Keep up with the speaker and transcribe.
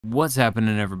What's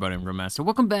happening, everybody? I'm Grandmaster.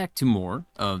 Welcome back to more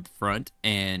of the front,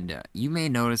 and you may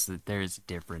notice that there's a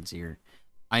difference here.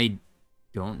 I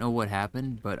don't know what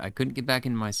happened, but I couldn't get back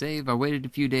into my save. I waited a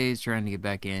few days trying to get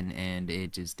back in, and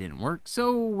it just didn't work.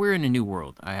 So we're in a new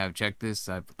world. I have checked this.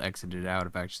 I've exited out.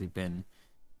 I've actually been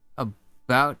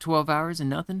about 12 hours and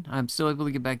nothing. I'm still able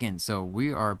to get back in. So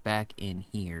we are back in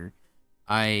here.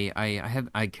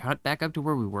 I got back up to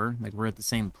where we were. Like, we're at the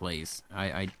same place.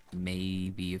 I may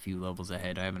be a few levels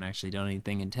ahead. I haven't actually done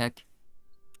anything in tech.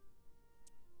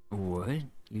 What?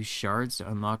 Use shards to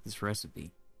unlock this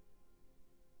recipe.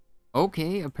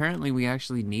 Okay, apparently we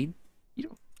actually need... You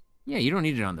don't... Yeah, you don't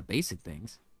need it on the basic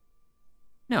things.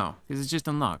 No, because it's just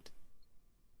unlocked.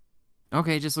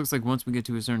 Okay, it just looks like once we get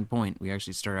to a certain point, we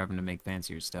actually start having to make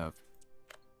fancier stuff.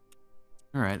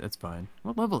 Alright, that's fine.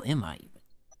 What level am I even?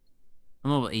 I'm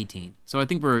level 18, so I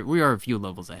think we are a few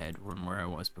levels ahead from where I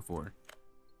was before,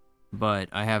 but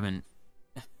I haven't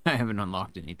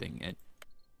unlocked anything yet.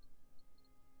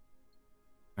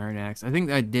 Iron axe. I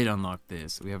think I did unlock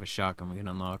this. We have a shotgun. We can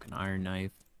unlock an iron knife.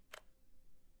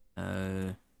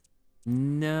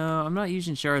 No, I'm not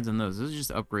using shards on those. Those are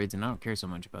just upgrades, and I don't care so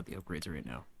much about the upgrades right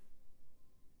now.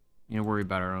 You know, worry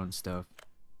about our own stuff.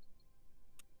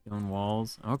 Stone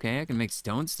walls. Okay, I can make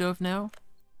stone stuff now.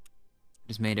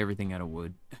 Just made everything out of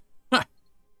wood.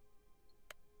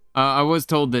 I was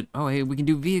told that, oh, hey, we can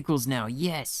do vehicles now.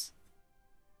 Yes!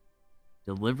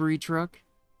 Delivery truck.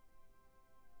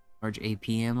 Large AP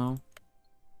ammo.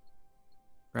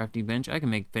 Crafting bench. I can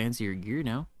make fancier gear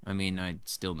now. I mean, I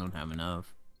still don't have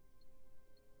enough.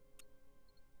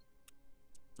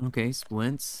 Okay,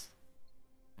 splints.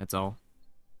 That's all.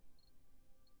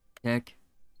 Tech.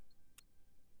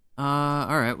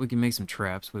 Alright, we can make some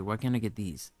traps. Wait, why can't I get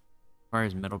these?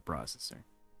 Requires metal processor.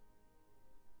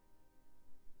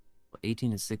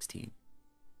 18 to 16.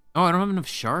 Oh, I don't have enough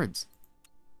shards.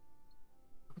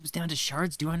 It was down to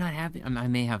shards. Do I not have it? I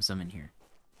may have some in here.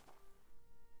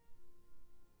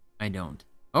 I don't.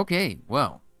 Okay,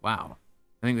 well, wow.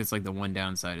 I think that's like the one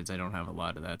downside is I don't have a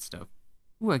lot of that stuff.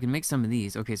 Ooh, I can make some of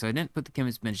these. Okay, so I didn't put the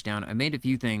chemist bench down. I made a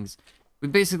few things. We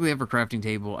basically have a crafting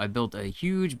table. I built a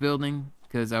huge building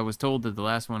because I was told that the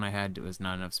last one I had was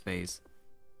not enough space.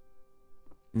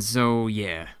 And so,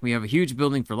 yeah, we have a huge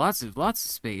building for lots of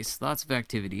space, lots of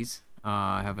activities.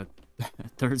 I have a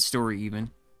third story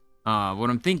even. What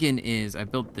I'm thinking is I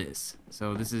built this.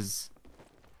 So this is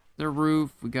the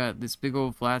roof. We got this big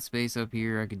old flat space up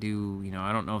here. I could do, you know,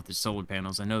 I don't know if there's solar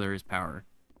panels. I know there is power.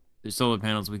 There's solar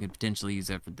panels. We could potentially use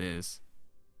that for this.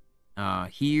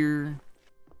 Here,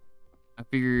 I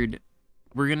figured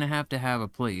we're going to have a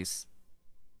place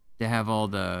to have all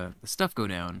the stuff go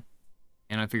down.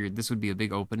 And I figured this would be a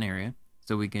big open area,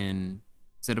 so we can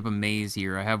set up a maze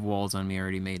here. I have walls on me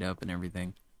already made up and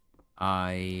everything.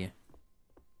 As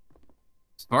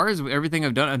far as everything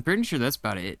I've done, I'm pretty sure that's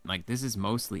about it. Like, this is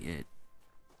mostly it.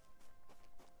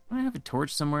 Do I have a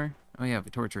torch somewhere? Oh, yeah, I have a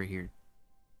torch right here.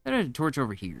 I had a torch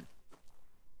over here.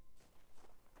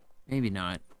 Maybe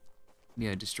not.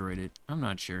 Yeah, I destroyed it. I'm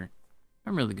not sure.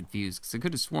 I'm really confused, because I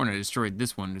could have sworn I destroyed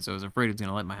this one, so I was afraid it was going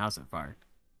to light my house on fire.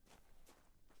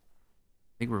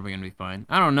 I think we're gonna be fine.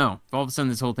 I don't know. If all of a sudden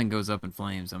this whole thing goes up in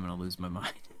flames, I'm gonna lose my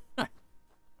mind.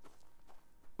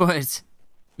 But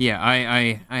yeah,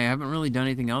 I haven't really done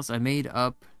anything else. I made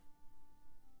up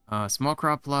a small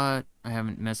crop plot. I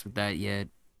haven't messed with that yet.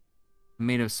 I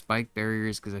made up spike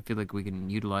barriers because I feel like we can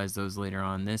utilize those later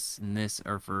on. This and this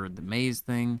are for the maze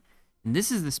thing. And this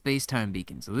is the space-time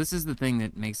beacon. So this is the thing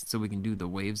that makes it so we can do the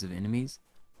waves of enemies.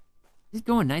 Is it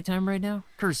going nighttime right now?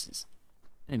 Curses.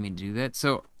 I didn't mean to do that.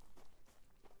 So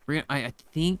I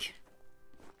think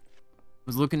I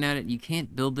was looking at it. You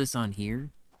can't build this on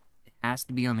here. It has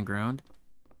to be on the ground.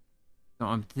 So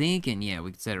I'm thinking, yeah,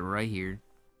 we could set it right here.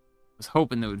 I was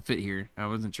hoping that would fit here. I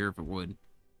wasn't sure if it would.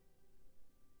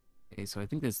 Okay, so I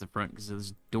think that's the front because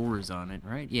there's doors on it,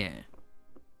 right? Yeah.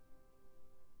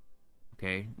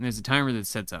 Okay, and there's a timer that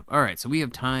sets up. All right, so we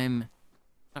have time.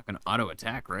 Not gonna auto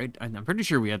attack, right? I'm pretty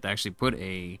sure we have to actually put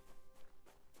a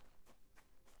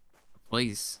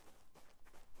place.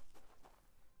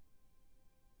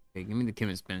 Okay, give me the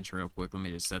chemist bench real quick. Let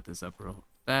me just set this up real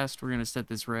fast. We're going to set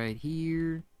this right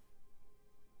here.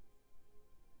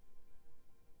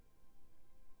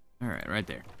 All right, right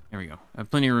there. There we go. I have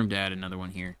plenty of room to add another one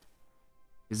here.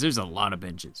 Because there's a lot of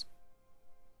benches.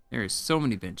 There are so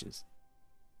many benches.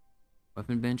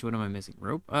 Weapon bench, what am I missing?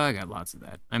 Rope? Oh, I got lots of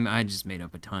that. I just made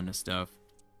up a ton of stuff.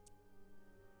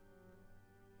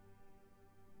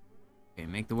 Okay,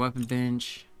 make the weapon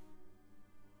bench.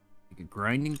 Make a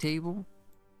grinding table.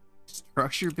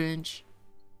 Structure bench,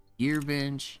 gear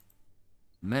bench,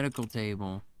 medical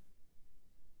table,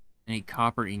 Any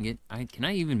copper ingot. Can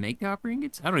I even make copper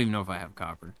ingots? I don't even know if I have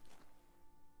copper.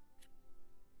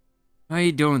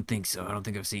 I don't think so. I don't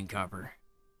think I've seen copper.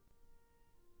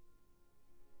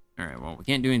 Alright, well, we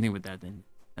can't do anything with that then.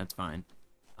 That's fine.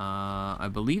 I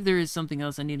believe there is something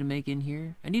else I need to make in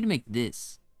here. I need to make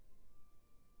this.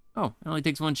 Oh, it only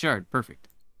takes 1 shard. Perfect.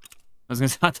 I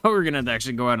thought we were gonna have to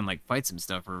actually go out and like fight some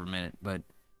stuff for a minute, but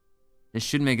this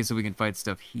should make it so we can fight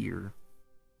stuff here.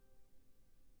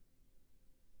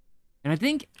 And I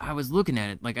think I was looking at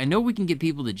it, like I know we can get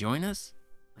people to join us,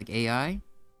 like AI,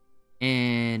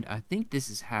 and I think this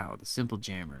is how, the simple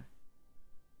jammer.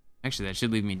 Actually, that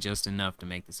should leave me just enough to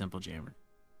make the simple jammer.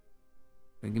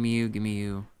 But give me you, give me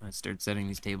you. Let's start setting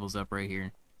these tables up right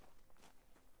here.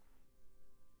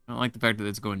 I don't like the fact that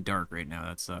it's going dark right now,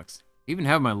 that sucks. I even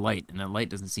have my light, and that light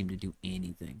doesn't seem to do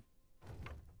anything.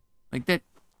 Like that...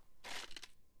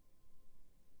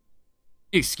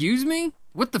 Excuse me?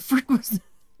 What the frick was that?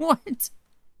 What?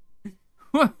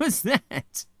 What was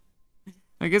that?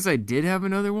 I guess I did have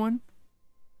another one?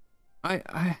 Have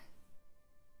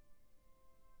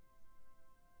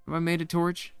I made a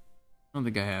torch? I don't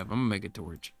think I have. I'm gonna make a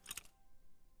torch.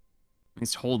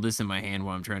 Let's hold this in my hand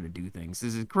while I'm trying to do things.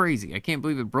 This is crazy. I can't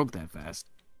believe it broke that fast.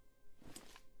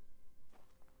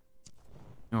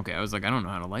 Okay, I was like, I don't know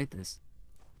how to light this.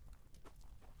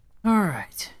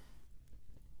 Alright.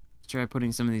 Let's try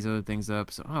putting some of these other things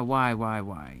up. So, oh,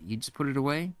 why? You just put it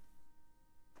away?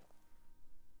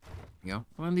 There you go.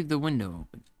 I want to leave the window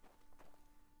open.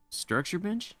 Structure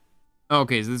bench? Oh,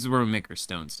 okay, so this is where we make our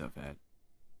stone stuff at.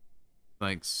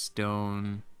 Like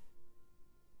stone,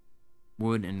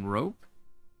 wood, and rope.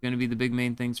 Gonna be the big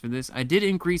main things for this. I did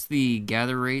increase the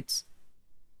gather rates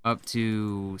up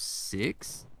to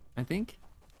 6, I think.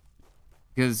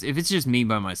 Because if it's just me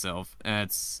by myself,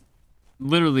 that's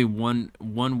literally one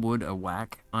wood a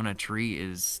whack on a tree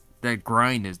is,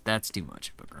 that's too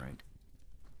much of a grind.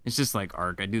 It's just like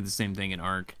Ark. I do the same thing in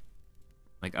Ark.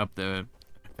 Like up the,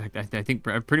 in fact, I think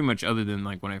pretty much other than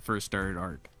like when I first started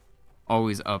Ark,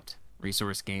 always upped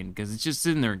resource gain, because it's just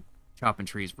sitting there chopping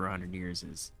trees for 100 years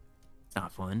it's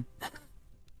not fun.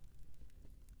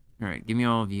 Alright, give me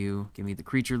all of you. Give me the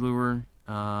creature lure.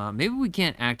 Maybe we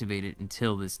can't activate it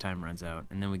until this time runs out,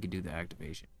 and then we could do the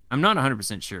activation. I'm not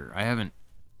 100% sure. I haven't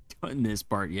done this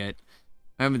part yet.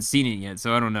 I haven't seen it yet,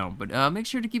 so I don't know. But make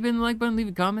sure to keep hitting the like button,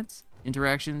 leaving comments.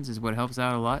 Interactions is what helps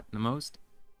out a lot, the most.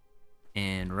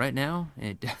 And right now,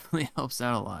 it definitely helps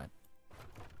out a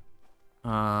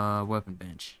lot. Weapon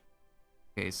bench.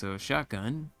 Okay, so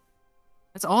shotgun.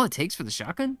 That's all it takes for the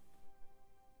shotgun?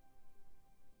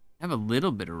 I have a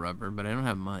little bit of rubber, but I don't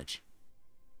have much.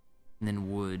 And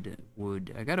then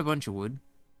wood. I got a bunch of wood.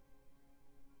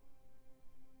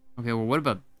 Okay, well, what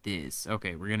about this?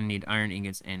 Okay, we're gonna need iron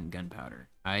ingots and gunpowder.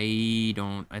 I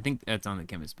think that's on the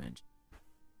chemist bench.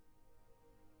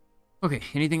 Okay,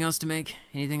 anything else to make?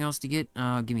 Anything else to get?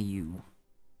 Give me you.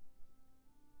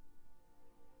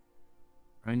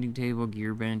 Grinding table,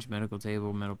 gear bench, medical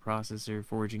table, metal processor,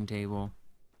 forging table.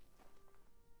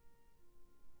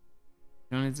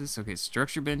 Which one is this? Okay,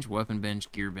 structure bench, weapon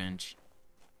bench, gear bench,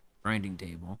 grinding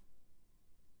table.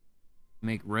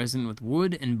 Make resin with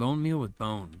wood and bone meal with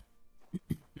bone.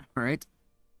 Alright.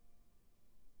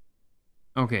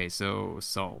 Okay, so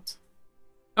salt.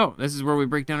 Oh, this is where we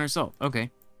break down our salt. Okay.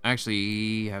 I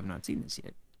actually have not seen this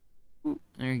yet. Ooh,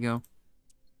 there you go. I'm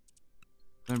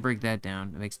gonna break that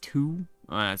down. It makes 2.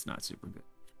 Oh, that's not super good.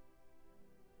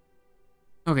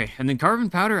 Okay, and then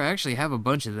carbon powder, I actually have a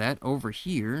bunch of that over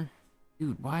here.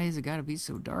 Dude, why has it gotta be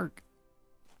so dark?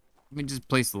 Let me just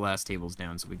place the last tables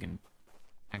down so we can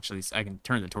actually, I can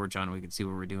turn the torch on and we can see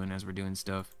what we're doing as we're doing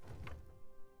stuff.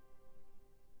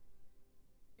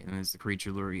 And there's the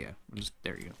creature lure, yeah.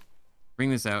 There you go. Bring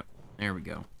this out. There we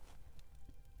go.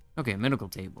 Okay, medical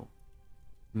table.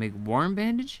 Make warm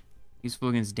bandage. Useful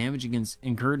against damage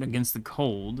incurred against the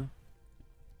cold.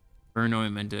 Burn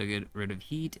ointment to get rid of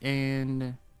heat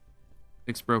and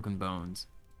fix broken bones.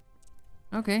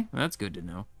 Okay, well, that's good to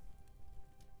know.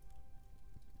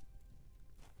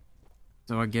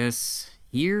 So I guess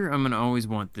here I'm gonna always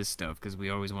want this stuff because we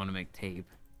always want to make tape.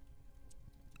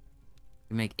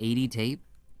 We make 80 tape.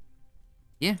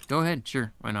 Yeah, go ahead.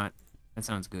 Sure, why not? That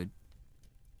sounds good.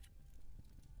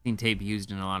 Seen tape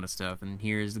used in a lot of stuff, and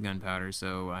here's the gunpowder.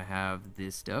 So I have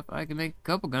this stuff. I can make a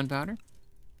couple gunpowder.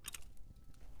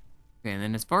 Okay, and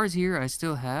then as far as here,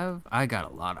 I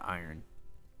got a lot of iron.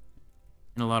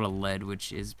 And a lot of lead,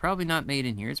 which is probably not made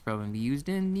in here. It's probably going to be used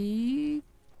in the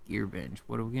gear bench.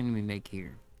 What are we going to make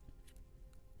here?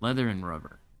 Leather and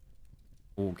rubber.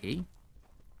 Okay.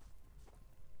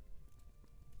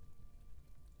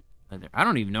 Leather. I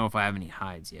don't even know if I have any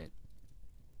hides yet.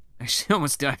 Actually, I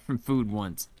almost died from food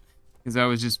once. Because I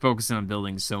was just focusing on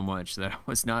building so much that I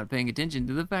was not paying attention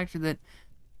to the factor that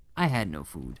I had no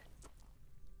food.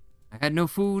 I had no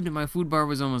food, and my food bar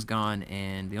was almost gone,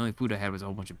 and the only food I had was a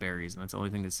whole bunch of berries, and that's the only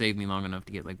thing that saved me long enough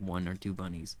to get like 1 or 2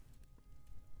 bunnies.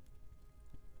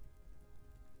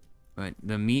 But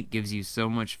the meat gives you so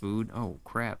much food. Oh,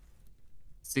 crap.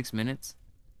 6 minutes?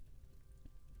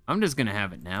 I'm just gonna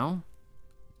have it now.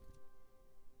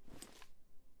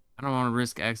 I don't want to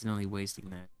risk accidentally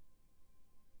wasting that.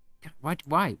 God,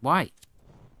 why?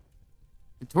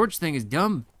 The torch thing is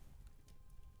dumb.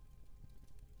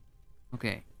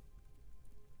 Okay.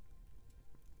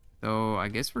 So, I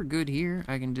guess we're good here.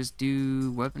 I can just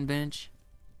do weapon bench.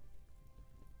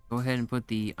 Go ahead and put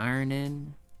the iron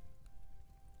in.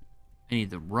 I need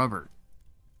the rubber.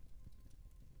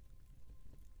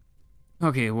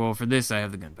 Okay, well, for this, I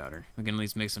have the gunpowder. We can at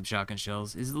least make some shotgun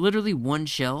shells. Is it literally 1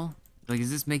 shell? Like,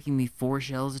 is this making me 4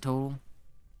 shells total?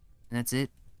 And that's it?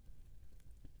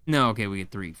 No, okay, we get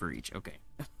 3 for each. Okay.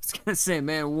 I was gonna say,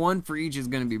 man, 1 for each is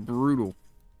gonna be brutal.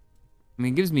 I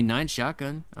mean, it gives me 9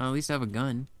 shotgun. I'll at least have a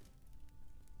gun.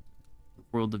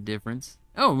 World of difference.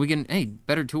 Oh, we can, hey,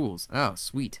 better tools. Oh,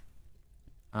 sweet.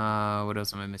 What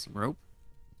else am I missing? Rope?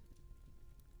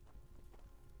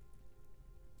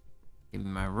 Give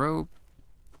me my rope.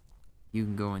 You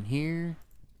can go in here.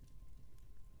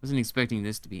 Wasn't expecting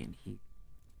this to be in here.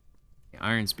 Yeah,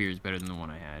 iron spear is better than the one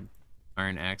I had.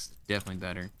 Iron axe is definitely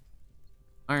better.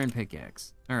 Iron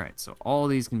pickaxe. Alright, so all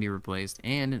these can be replaced,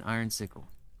 and an iron sickle.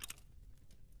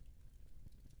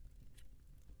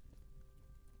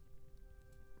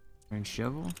 Iron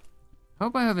shovel.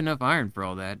 Hope I have enough iron for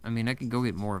all that. I mean, I could go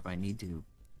get more if I need to.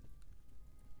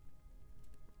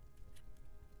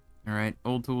 Alright,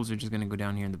 old tools are just gonna go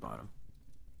down here in the bottom.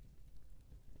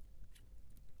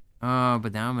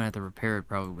 But now I'm gonna have to repair it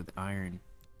probably with iron.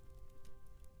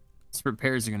 These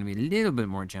repairs are gonna be a little bit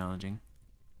more challenging.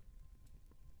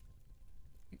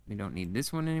 We don't need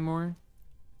this one anymore.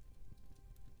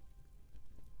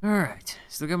 Alright,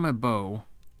 still got my bow.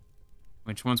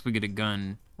 Which once we get a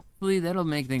gun, hopefully that'll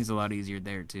make things a lot easier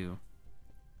there too.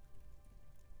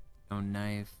 Stone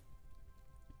knife.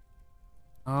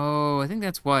 Oh, I think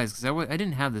that's wise, because I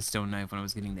didn't have the stone knife when I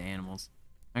was getting the animals.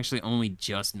 I actually only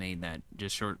just made that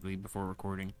just shortly before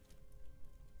recording.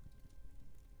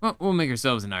 Well, we'll make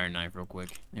ourselves an iron knife real quick.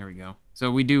 There we go.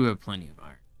 So we do have plenty of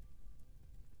iron.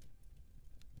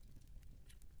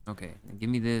 Okay, now give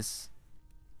me this.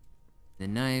 The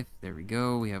knife. There we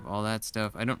go. We have all that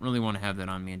stuff. I don't really want to have that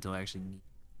on me until I actually need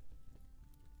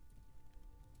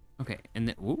it. Okay, and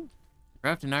then... Ooh.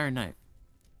 Craft an iron knife.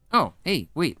 Oh, hey,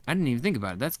 wait. I didn't even think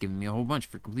about it. That's giving me a whole bunch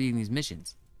for completing these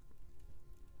missions.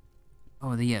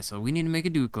 Oh, yeah, so we need to make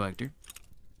a dew collector.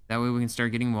 That way we can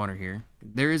start getting water here.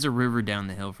 There is a river down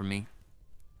the hill from me.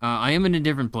 I am in a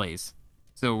different place.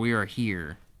 So we are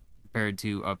here compared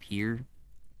to up here.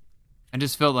 I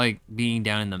just felt like being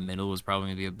down in the middle was probably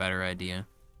going to be a better idea.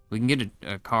 We can get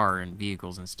a car and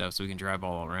vehicles and stuff so we can drive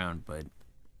all around, but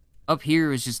up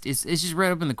here is just, it's just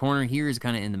right up in the corner. Here is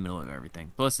kind of in the middle of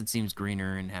everything. Plus it seems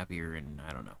greener and happier, and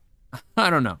I don't know. I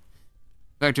don't know.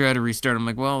 After I had to restart, I'm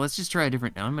like, well, let's just try a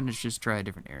different, I'm going to just try a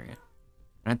different area.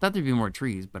 And I thought there'd be more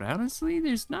trees, but honestly,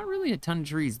 there's not really a ton of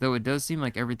trees, though it does seem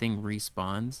like everything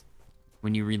respawns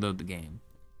when you reload the game.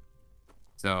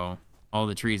 So, all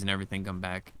the trees and everything come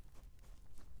back.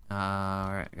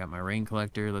 Alright, I got my rain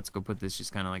collector. Let's go put this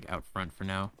just kind of like out front for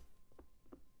now.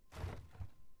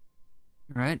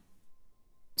 Alright.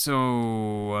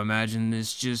 So, imagine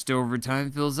this just over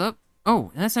time fills up.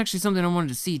 Oh, and that's actually something I wanted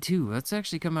to see too. Let's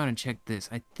actually come out and check this.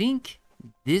 I think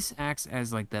this acts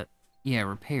as like that, yeah,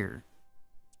 repair.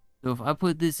 So if I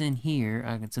put this in here,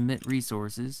 I can submit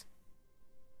resources.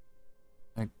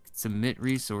 I can submit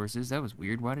resources. That was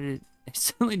weird. Why did it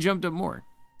suddenly jumped up more?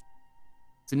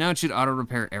 So now it should auto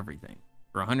repair everything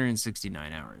for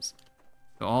 169 hours.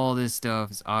 So all this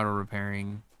stuff is auto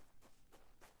repairing.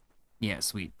 Yeah,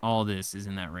 sweet. All this is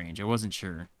in that range. I wasn't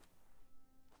sure.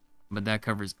 But that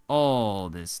covers all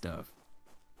this stuff.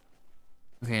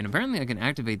 Okay, and apparently I can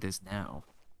activate this now.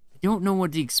 I don't know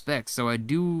what to expect, so I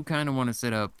do kind of want to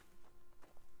set up...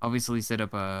 Obviously set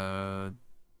up a...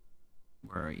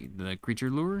 Where are you? The creature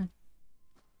lure?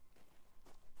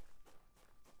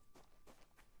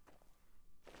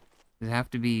 Does it have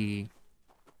to be...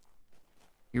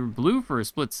 You're blue for a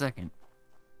split second.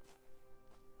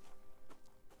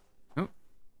 Oh.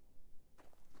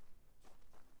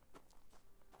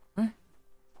 What?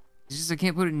 It's just I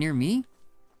can't put it near me?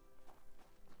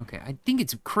 Okay, I think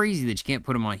it's crazy that you can't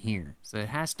put them on here. So it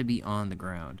has to be on the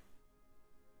ground.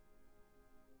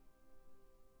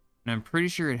 And I'm pretty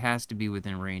sure it has to be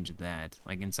within range of that,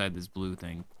 like inside this blue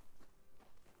thing.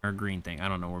 Or green thing. I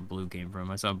don't know where blue came from.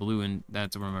 I saw blue and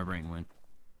that's where my brain went.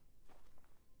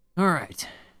 Alright.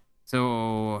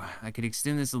 So I could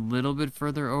extend this a little bit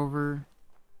further over.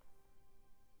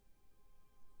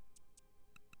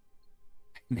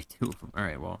 Make two of them.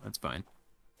 Alright, well, that's fine.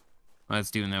 While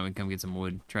that's doing that, we can come get some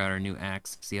wood. Try out our new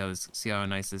axe. See how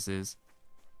nice this is.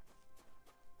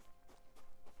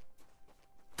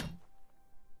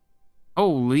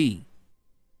 Holy.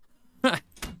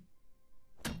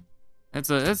 That's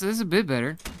a bit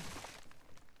better.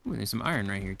 Ooh, there's some iron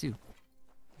right here too.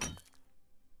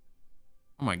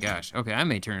 Oh my gosh. Okay, I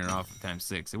may turn it off at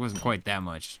 ×6. It wasn't quite that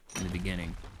much in the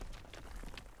beginning.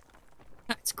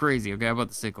 That's crazy. Okay, how about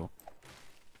the sickle?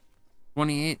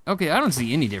 28. Okay, I don't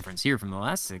see any difference here from the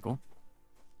last sickle.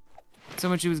 That's how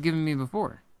much it was giving me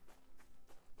before.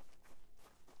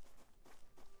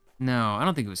 No, I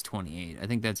don't think it was 28. I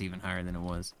think that's even higher than it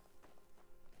was.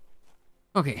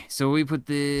 Okay, so we put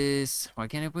this... Why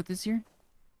can't I put this here?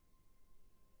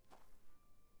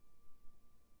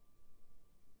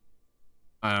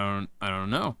 I don't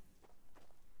know.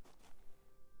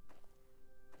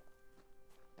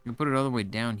 You can put it all the way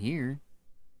down here.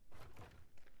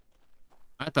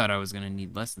 I thought I was gonna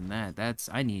need less than that.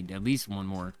 I need at least one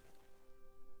more.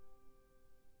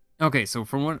 Okay, so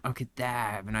for one... Okay, I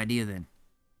have an idea then.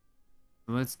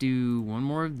 So let's do one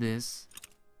more of this.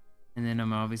 And then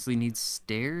I'm obviously need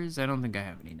stairs. I don't think I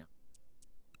have any now.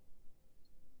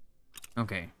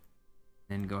 Okay.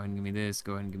 Then go ahead and give me this.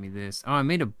 Go ahead and give me this. Oh, I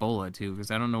made a bola too,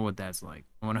 because I don't know what that's like.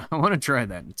 I wanna try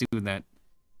that and see that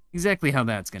exactly how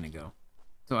that's gonna go.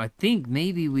 So I think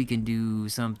maybe we can do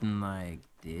something like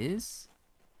this.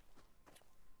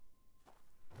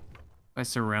 If I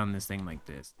surround this thing like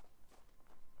this.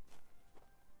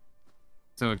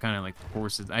 So it kind of like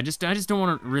forces. I just don't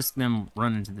want to risk them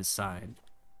running to this side.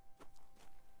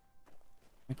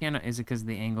 I can't. Is it because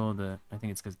the angle of the? I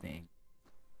think it's because the angle.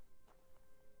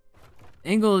 The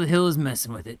angle of the hill is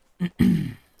messing with it.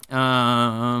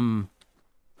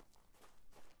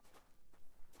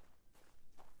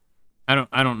 I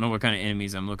don't know what kind of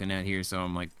enemies I'm looking at here, so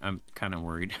I'm kind of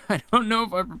worried. I don't know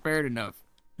if I prepared enough.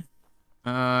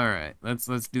 All right, let's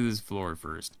do this floor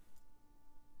first.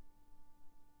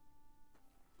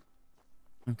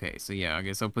 Okay, so yeah, I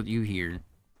guess I'll put you here.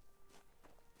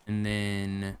 And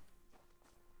then...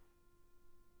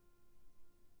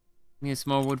 Give me a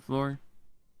small wood floor.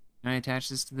 Can I attach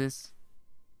this to this?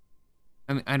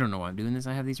 I mean, I don't know why I'm doing this.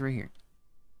 I have these right here.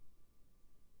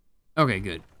 Okay,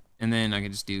 good. And then I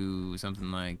can just do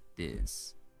something like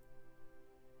this.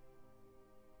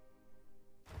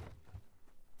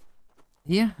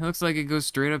 Yeah, it looks like it goes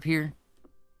straight up here.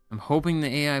 I'm hoping the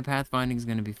AI pathfinding is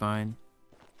going to be fine.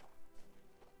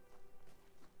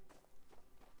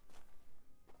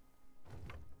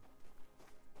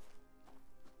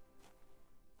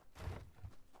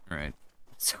 Alright.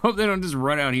 So hope they don't just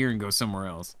run out here and go somewhere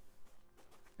else.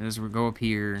 And as we go up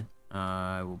here,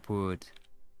 I will put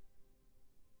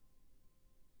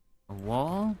a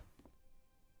wall.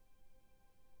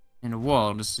 And a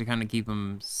wall, just to kind of keep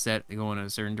them set, going in a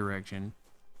certain direction.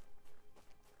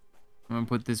 I'm going to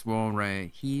put this wall right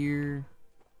here.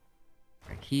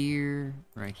 Right here.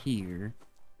 Right here.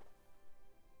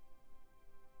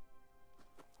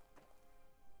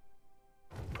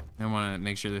 I want to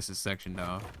make sure this is sectioned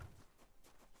off.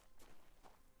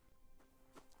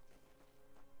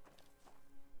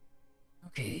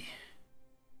 Okay.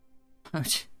 I'm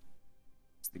just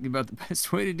thinking about the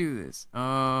best way to do this.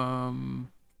 I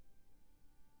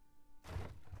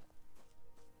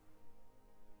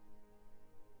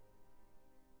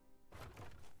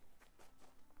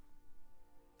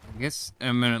guess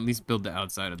I'm gonna at least build the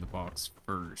outside of the box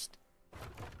first.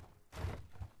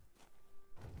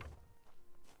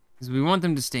 Because we want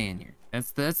them to stay in here.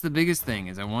 That's the biggest thing,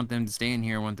 is I want them to stay in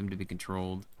here. I want them to be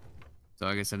controlled. So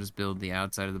I guess I'll just build the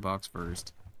outside of the box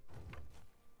first.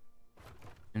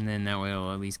 And then that way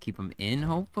I'll at least keep them in,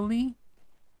 hopefully.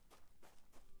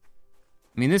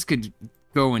 I mean, this could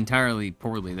go entirely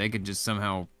poorly. They could just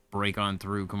somehow break on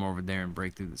through, come over there, and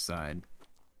break through the side.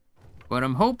 But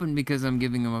I'm hoping, because I'm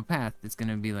giving them a path, it's going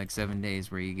to be like 7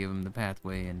 days where you give them the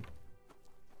pathway and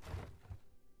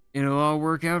it'll all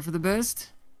work out for the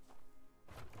best.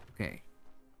 Okay.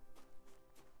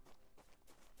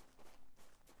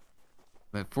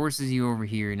 That forces you over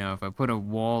here. Now, if I put a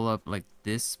wall up like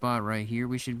this spot right here,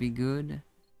 we should be good.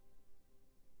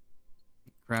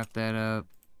 Craft that up.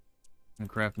 And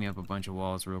craft me up a bunch of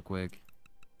walls real quick.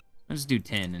 I'll just do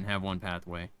 10 and have one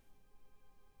pathway.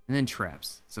 And then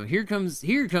traps. So here comes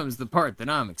the part that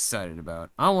I'm excited about.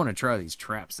 I want to try these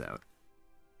traps out.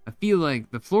 I feel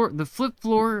like the flip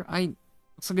floor,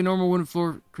 looks like a normal wooden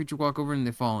floor. Creature walk over and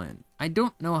they fall in. I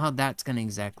don't know how that's gonna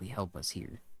exactly help us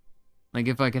here. Like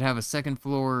if I could have a second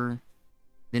floor,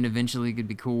 then eventually it could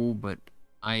be cool, but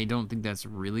I don't think that's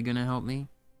really gonna help me.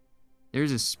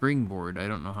 There's a springboard. I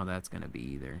don't know how that's gonna be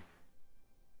either.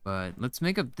 But let's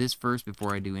make up this first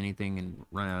before I do anything and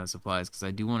run out of supplies, because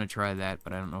I do want to try that,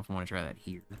 but I don't know if I want to try that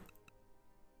here.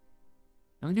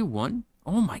 Can we do one?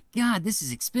 Oh my god, this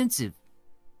is expensive.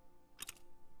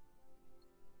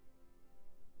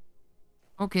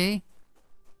 Okay.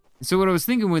 So what I was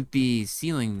thinking with the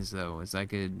ceilings, though, is I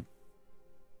could...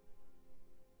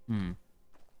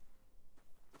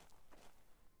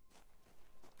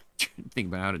 Think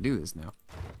about how to do this now.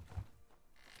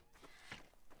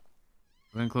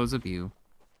 I'm gonna close up you.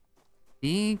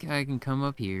 Think I can come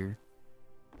up here.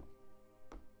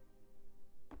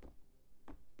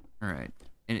 Alright.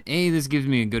 And this gives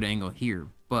me a good angle here,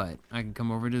 but I can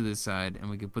come over to this side and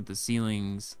we can put the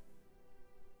ceilings...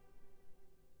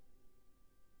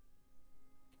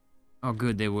 Oh,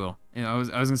 good, they will. And I was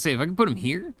gonna say, if I can put them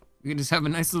here, we can just have a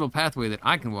nice little pathway that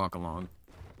I can walk along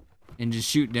and just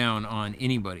shoot down on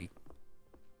anybody.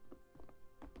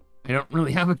 I don't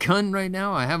really have a gun right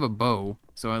now. I have a bow,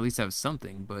 so I at least have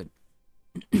something, but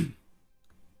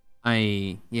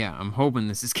I'm hoping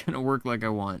this is gonna work like I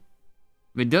want.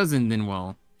 If it doesn't, then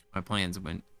well, my plans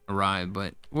went awry,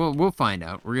 but we'll find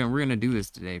out. We're gonna do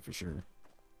this today for sure.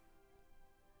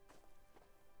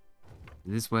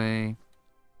 This way.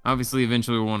 Obviously,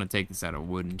 eventually we'll want to take this out of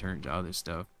wood and turn it to other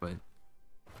stuff, but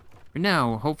for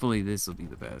now, hopefully this will be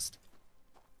the best.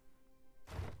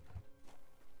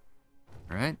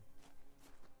 Alright.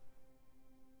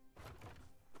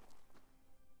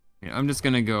 Yeah, I'm just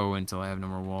gonna go until I have no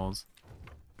more walls.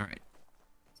 Alright.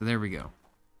 So there we go.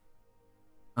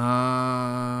 Did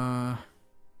I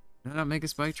not make a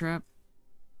spike trap?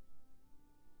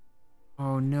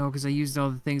 Oh no, because I used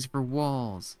all the things for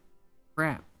walls.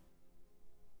 Crap.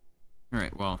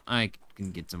 Alright, well, I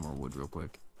can get some more wood real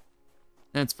quick.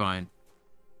 That's fine.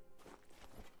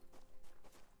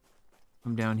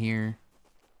 Come down here.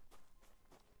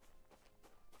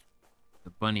 The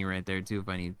bunny right there, too, if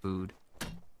I need food.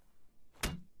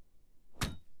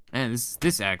 Man,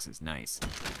 this axe is nice.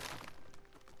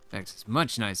 This axe is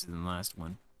much nicer than the last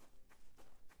one.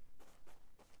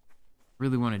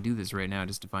 Really want to do this right now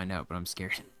just to find out, but I'm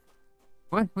scared.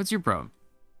 What? What's your problem?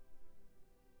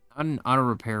 Not an auto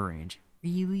repair range.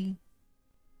 Really?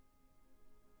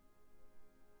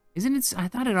 Isn't it? I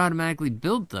thought it automatically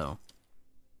built though.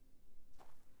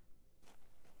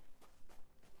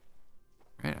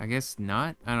 Right, I guess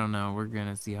not. I don't know. We're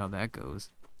gonna see how that goes.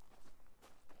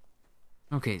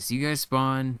 Okay, so you guys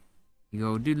spawn. You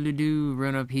go doodly-doo,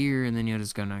 run up here, and then you're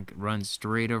just gonna run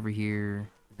straight over here.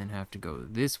 And then have to go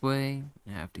this way,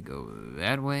 and have to go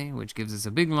that way, which gives us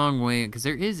a big long way, because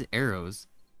there is arrows.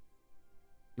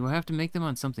 Do I have to make them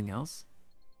on something else?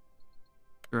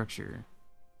 Structure.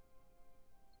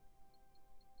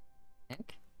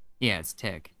 Tech? Yeah, it's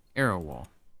tech. Arrow wall.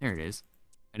 There it is.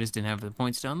 I just didn't have the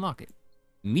points to unlock it.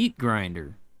 Meat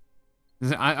grinder.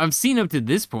 I've seen up to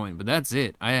this point, but that's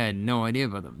it. I had no idea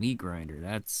about the meat grinder.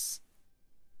 That's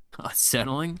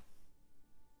unsettling.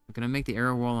 Can I make the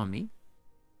arrow wall on me?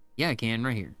 Yeah, I can,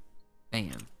 right here.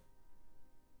 Bam.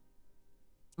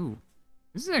 Ooh.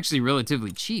 This is actually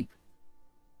relatively cheap.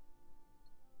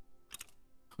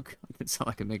 Oh god, that's all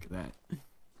I can make of that.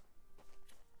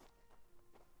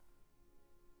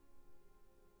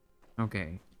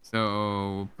 Okay,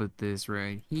 so we'll put this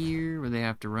right here where they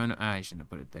have to run. I shouldn't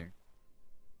have put it there.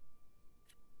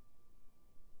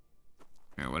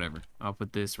 Alright, whatever. I'll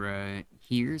put this right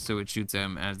here so it shoots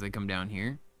them as they come down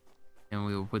here. And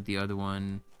we will put the other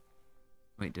one...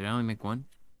 Wait, did I only make one?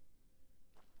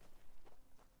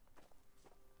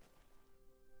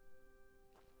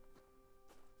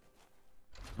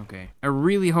 Okay. I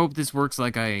really hope this works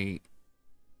like I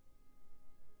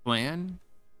plan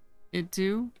it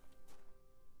to.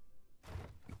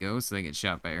 There we go, so they get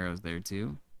shot by arrows there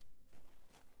too.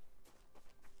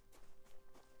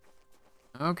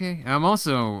 Okay,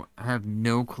 I have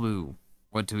no clue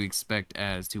what to expect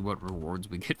as to what rewards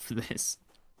we get for this.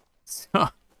 So,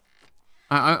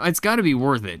 it's got to be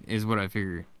worth it, is what I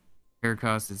figure. Repair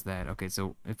cost is that. Okay,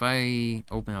 so if I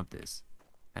open up this,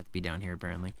 have to be down here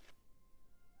apparently.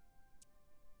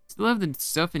 Still have the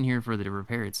stuff in here for the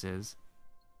repair, it says.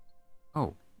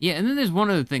 Oh, yeah, and then there's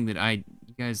one other thing that I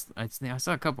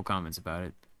saw a couple comments about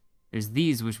it. There's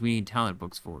these, which we need talent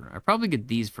books for. I probably get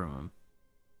these from them.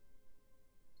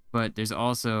 But there's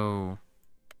also...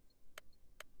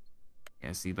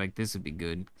 Yeah, see, like, this would be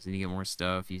good. Because then you get more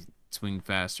stuff. You swing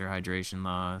faster, hydration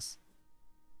loss.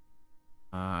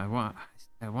 I want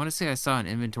to say I saw an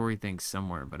inventory thing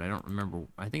somewhere, but I don't remember.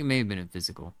 I think it may have been in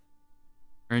physical.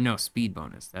 Or no, speed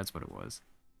bonus. That's what it was.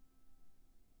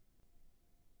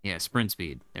 Yeah, sprint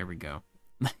speed. There we go.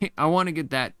 I want to get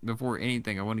that before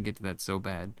anything. I want to get to that so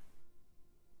bad.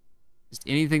 Just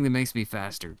anything that makes me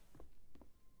faster.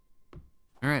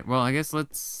 Alright, well, I guess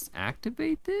let's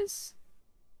activate this?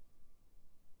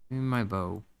 Give me my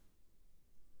bow.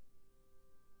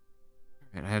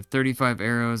 Alright, I have 35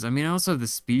 arrows. I mean, I also have the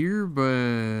spear, but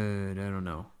I don't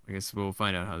know. I guess we'll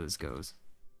find out how this goes.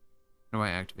 How do I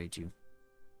activate you?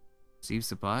 Receive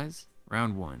supplies?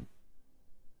 Round 1.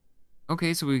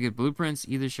 Okay, so we get blueprints,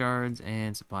 ether shards,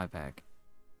 and supply pack.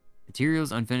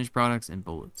 Materials, unfinished products, and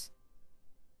bullets.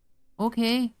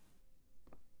 Okay.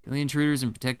 Kill the intruders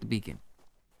and protect the beacon.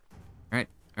 Alright,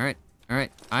 alright,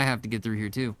 alright. I have to get through here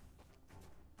too.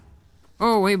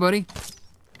 Oh, hey, buddy.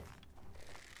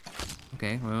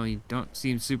 Okay, well, you don't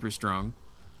seem super strong.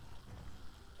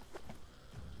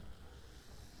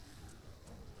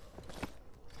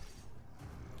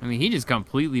 I mean, he just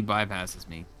completely bypasses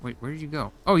me. Wait, where did you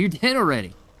go? Oh, you're dead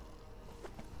already.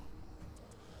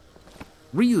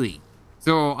 Really?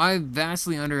 So I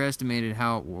vastly underestimated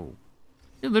how... Whoa.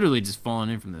 You're literally just falling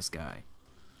in from this guy.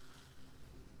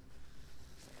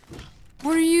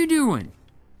 What are you doing?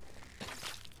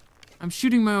 I'm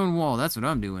shooting my own wall. That's what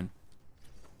I'm doing.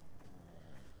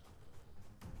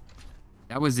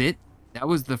 That was it? That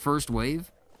was the first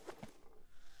wave?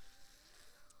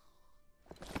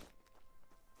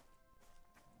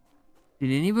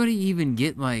 Did anybody even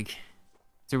get, like...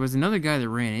 There was another guy that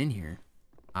ran in here.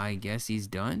 I guess he's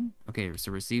done? Okay,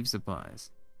 so receive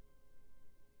supplies.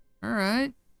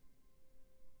 Alright.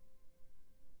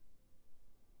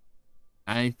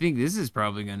 I think this is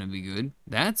probably gonna be good.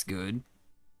 That's good.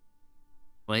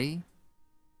 Clay.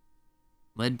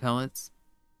 Lead pellets.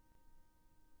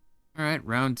 Alright,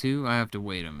 round 2. I have to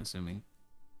wait, I'm assuming.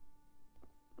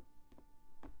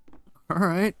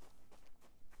 Alright.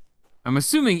 I'm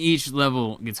assuming each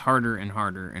level gets harder and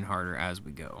harder and harder as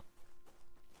we go.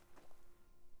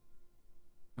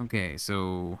 Okay,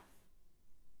 so...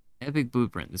 Epic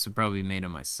blueprint. This would probably be made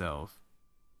on myself.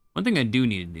 One thing I do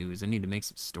need to do is I need to make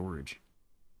some storage.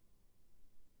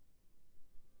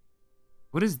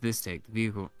 What does this take? The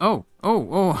vehicle... Oh!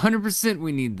 100%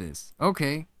 we need this.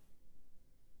 Okay.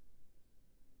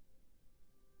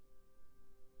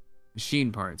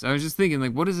 Machine parts. I was just thinking,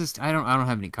 like, what is this? I don't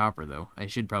have any copper, though. I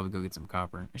should probably go get some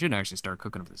copper. I should actually start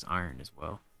cooking up this iron as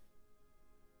well.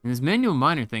 And this manual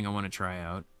miner thing I want to try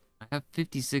out. I have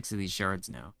 56 of these shards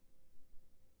now.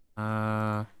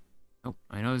 Oh,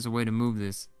 I know there's a way to move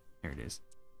this. There it is.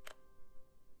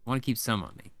 I want to keep some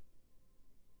on me.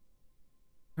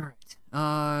 Alright.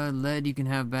 Lead you can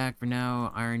have back for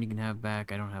now. Iron you can have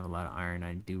back. I don't have a lot of iron.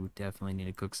 I do definitely need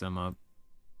to cook some up.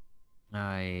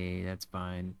 That's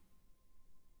fine.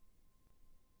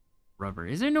 Rubber.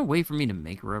 Is there no way for me to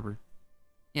make rubber?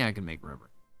 Yeah, I can make rubber.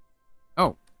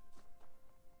 Oh.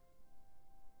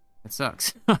 That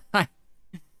sucks.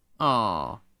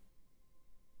 Aw.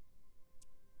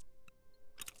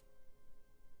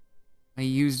 I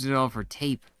used it all for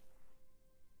tape.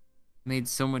 Made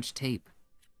so much tape.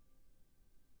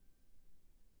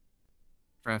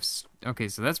 Crafts. Okay,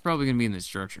 so that's probably gonna be in the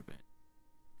structure bit.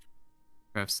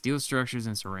 Craft steel structures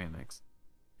and ceramics.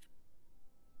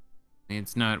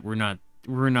 It's not. We're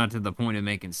not to the point of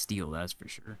making steel. That's for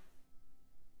sure.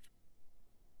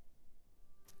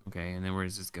 Okay, and then where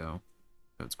does this go?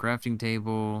 So it's crafting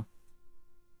table.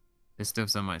 This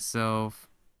stuff's on myself.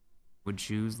 Wood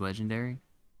shoes, legendary.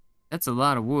 That's a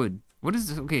lot of wood. What is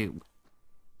this? Okay.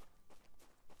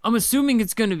 I'm assuming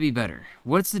it's gonna be better.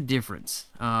 What's the difference?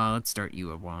 Let's start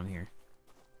you up while I'm here.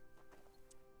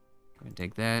 I'm gonna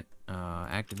take that.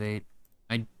 Activate.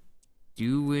 I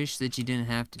do wish that you didn't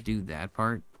have to do that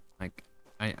part. Like,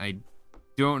 I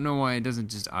don't know why it doesn't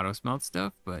just auto smelt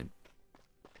stuff, but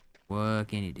what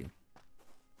can you do?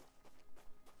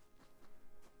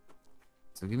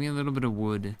 So give me a little bit of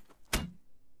wood.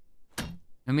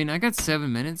 I mean, I got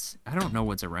 7 minutes. I don't know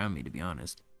what's around me, to be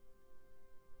honest.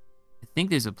 I think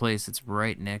there's a place that's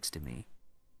right next to me.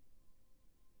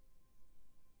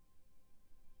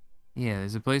 Yeah,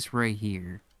 there's a place right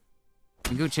here.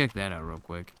 Let me go check that out real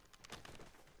quick.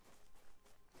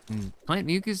 Plant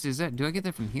mucus, do I get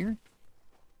that from here?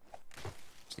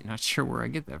 Actually, not sure where I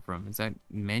get that from. Is that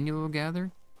manual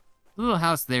gather? A little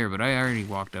house there, but I already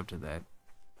walked up to that.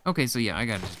 Okay, so yeah, I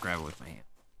gotta just grab it with my hand.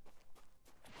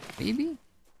 Maybe?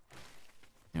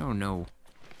 I don't know.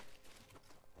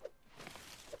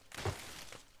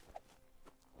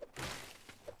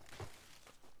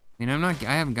 I mean, I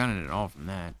haven't gotten it at all from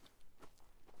that.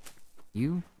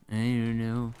 You? I don't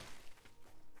know.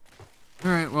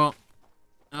 Alright, well.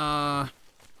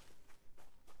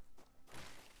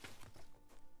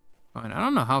 Fine. I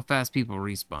don't know how fast people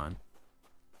respawn.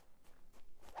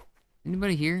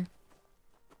 Anybody here?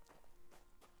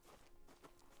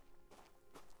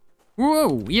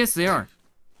 Whoa! Yes, they are.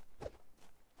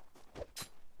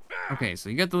 Okay, so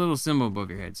you got the little symbol above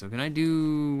your head. So can I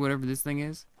do whatever this thing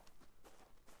is?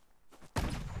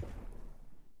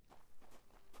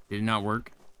 Did it not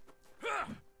work?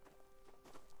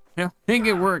 I don't think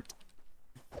it worked.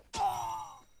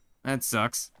 That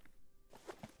sucks.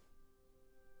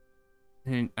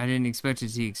 I didn't expect it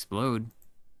to explode.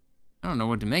 I don't know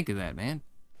what to make of that, man.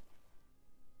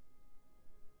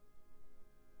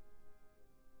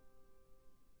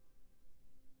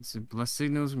 It's blessed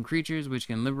signals from creatures which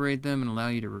can liberate them and allow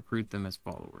you to recruit them as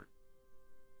followers.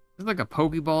 It's like a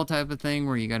Pokeball type of thing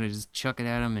where you gotta just chuck it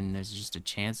at them and there's just a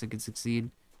chance it could succeed.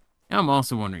 Now I'm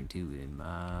also wondering too,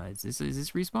 is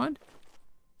this respawned?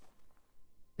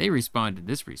 They respawned to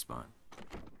this respawn.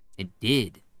 It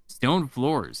did. Stone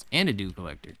floors and a dew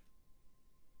collector.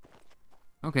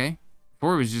 Okay.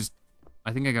 Before it was just,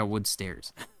 I think I got wood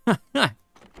stairs.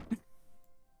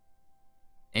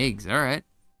 Eggs, alright.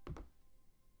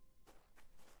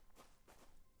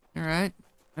 Alright.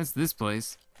 That's this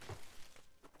place.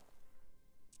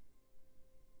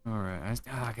 Alright.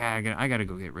 I gotta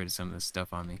go get rid of some of this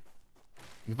stuff on me.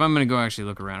 If I'm gonna go actually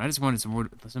look around, I just wanted some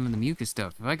of the mucus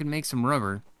stuff. If I could make some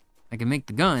rubber, I can make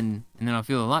the gun, and then I'll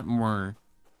feel a lot more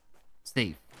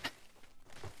safe.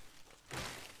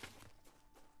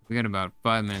 We got about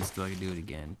 5 minutes till I can do it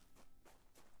again.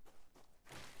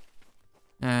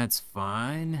 That's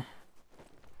fine.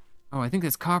 Oh, I think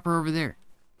that's copper over there.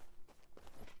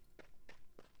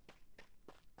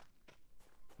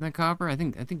 Isn't that copper? I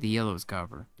think the yellow is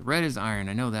copper. The red is iron.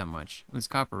 I know that much. There's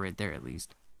copper right there at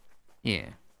least.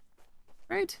 Yeah.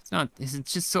 Right? It's not. Is it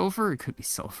just sulfur? It could be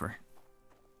sulfur.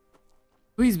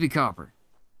 Please be copper.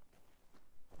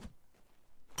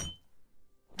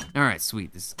 All right,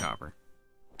 sweet. This is copper.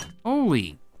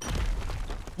 Holy.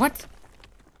 What?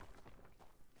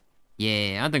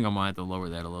 Yeah, I think I might have to lower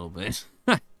that a little bit.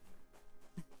 I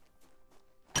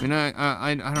mean,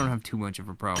 I don't have too much of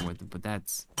a problem with it, but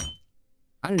that's.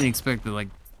 I didn't expect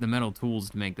the metal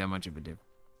tools to make that much of a difference.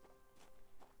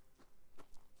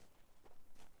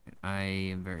 I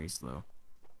am very slow.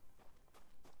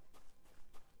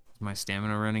 Is my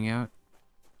stamina running out?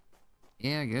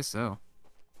 Yeah, I guess so.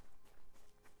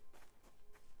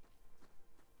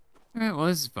 Alright, well,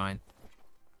 this is fine.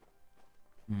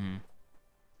 I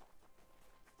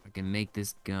can make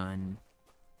this gun.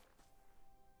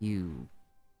 You.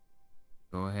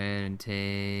 Go ahead and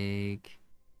take...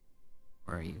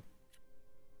 Where are you?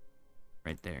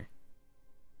 Right there.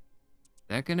 Is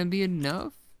that gonna be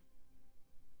enough?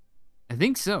 I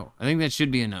think so. I think that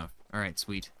should be enough. Alright,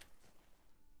 sweet.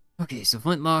 Okay, so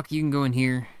flintlock, you can go in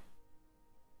here.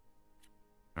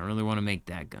 I don't really want to make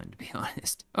that gun, to be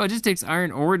honest. Oh, it just takes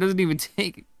iron ore. It doesn't even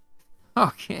take...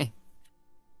 Okay.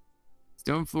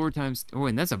 Stone floor times... Oh,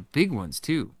 and that's a big ones,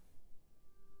 too.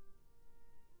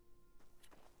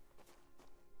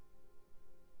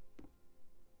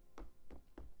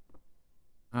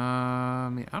 I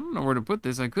mean, I don't know where to put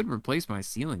this. I could replace my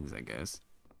ceilings, I guess.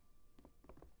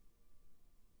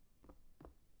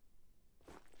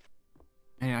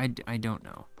 I don't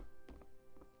know.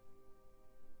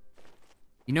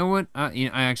 You know what? I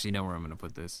actually know where I'm going to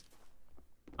put this.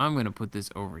 I'm going to put this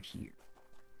over here.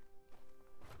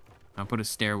 I'll put a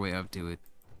stairway up to it.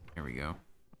 There we go.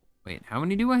 Wait, how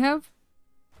many do I have?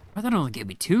 I thought it only gave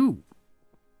me 2.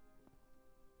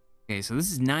 Okay, so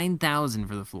this is 9,000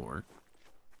 for the floor.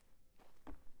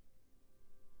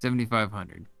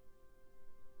 7,500.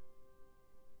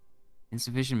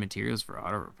 Insufficient materials for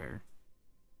auto repair.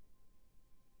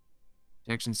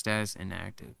 Protection status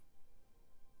inactive.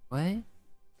 What?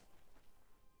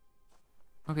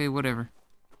 Okay, whatever.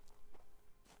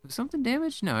 Was something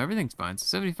damaged? No, everything's fine. So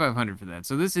 7,500 for that.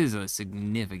 So this is a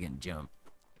significant jump.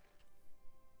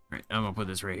 Alright, I'm gonna put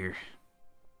this right here.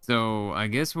 So I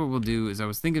guess what we'll do is I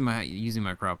was thinking about using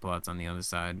my crop plots on the other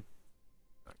side.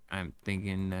 I'm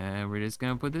thinking we're just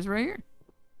gonna put this right here.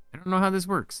 I don't know how this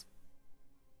works.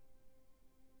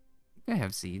 I think I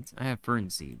have seeds. I have fern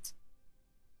seeds.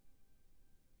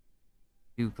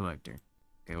 Dew collector.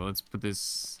 Okay, well, let's put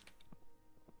this...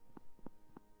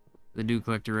 The dew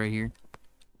collector right here.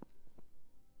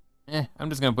 I'm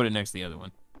just gonna put it next to the other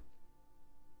one.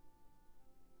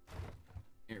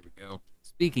 There we go.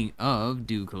 Speaking of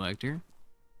dew collector,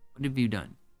 what have you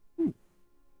done? Ooh.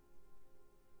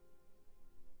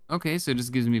 Okay, so it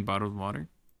just gives me bottled water.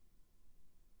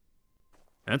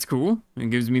 That's cool. It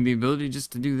gives me the ability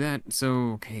just to do that.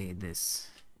 So, okay, this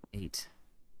 8.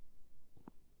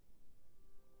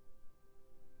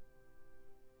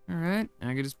 All right,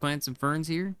 I can just plant some ferns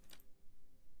here.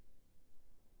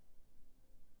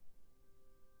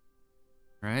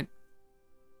 All right.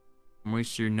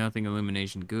 Moisture, nothing.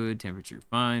 Illumination, good. Temperature,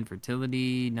 fine.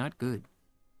 Fertility, not good.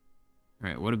 All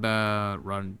right, what about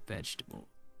rotten vegetable?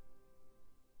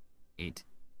 8.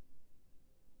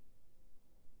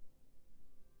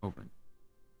 Open.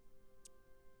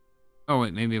 Oh,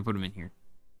 wait, maybe I put them in here.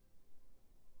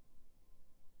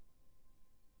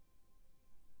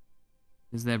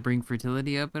 Does that bring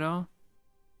fertility up at all?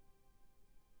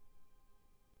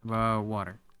 How about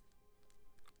water?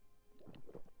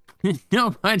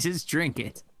 No, I just drink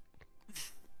it.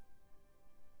 If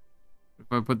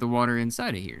I put the water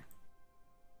inside of here.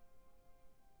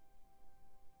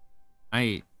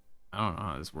 I don't know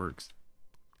how this works.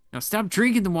 Now stop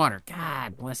drinking the water.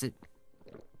 God bless it.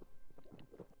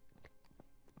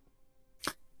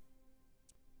 That's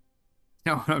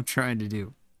not what I'm trying to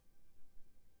do.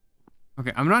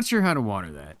 Okay, I'm not sure how to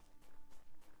water that.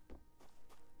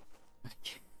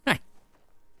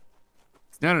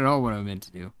 It's not at all what I meant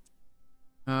to do.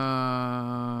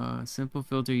 Simple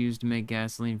filter used to make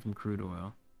gasoline from crude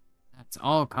oil. That's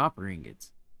all copper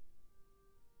ingots.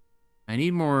 I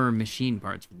need more machine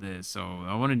parts for this, so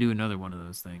I want to do another one of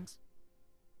those things.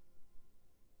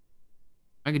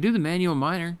 I could do the manual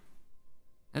miner.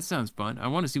 That sounds fun. I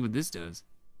want to see what this does.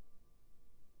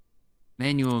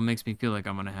 Manual makes me feel like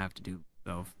I'm going to have to do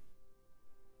myself.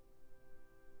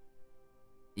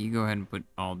 You go ahead and put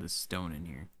all this stone in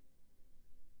here.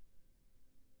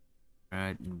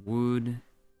 Alright, and wood.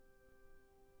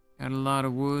 Got a lot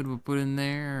of wood we'll put in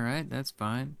there. Alright, that's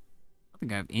fine. I don't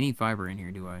think I have any fiber in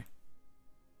here, do I?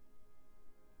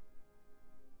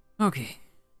 Okay.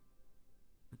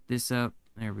 Put this up.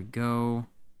 There we go.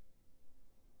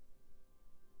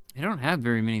 I don't have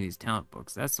very many of these talent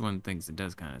books. That's the one of the things that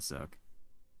does kind of suck.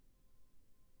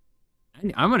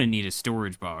 I'm going to need a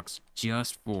storage box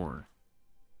just for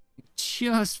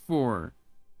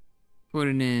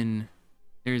putting in.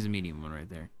 There's a medium one right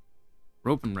there.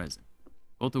 Rope and resin.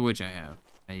 Both of which I have.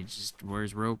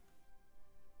 Where's rope?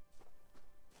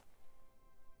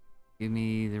 Give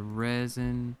me the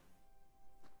resin.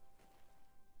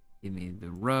 Give me the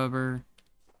rubber.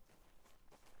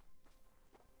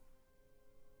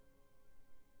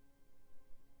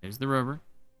 There's the rubber.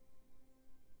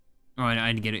 Oh, I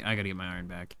gotta get my iron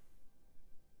back.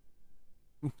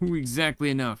 Ooh,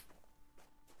 exactly enough.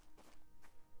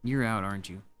 You're out, aren't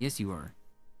you? Yes, you are.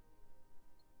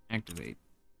 Activate.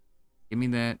 Give me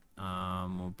that.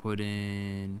 We'll put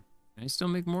in. Can I still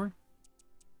make more?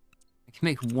 I can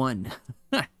make 1.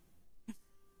 All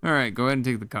right, go ahead and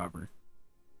take the copper.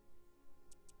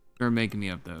 Start making me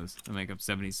up those. I'll make up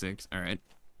 76. All right.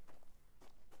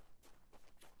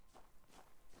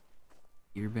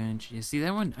 Gear bench. You see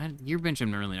that one? Gear bench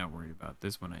I'm really not worried about.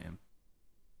 This one I am.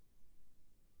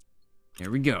 There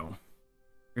we go.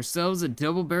 Ourselves a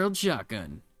double-barreled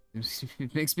shotgun.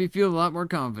 It makes me feel a lot more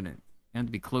confident. I have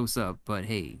to be close up, but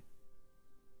hey.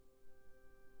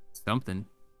 Something.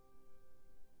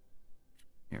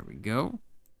 There we go.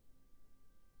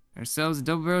 Ourselves a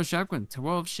double-barreled shotgun.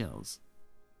 12 shells.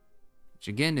 Which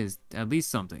again is at least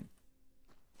something.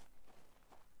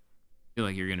 I feel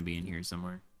like you're gonna be in here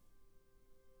somewhere.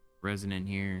 Resin in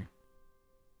here.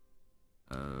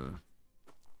 Oh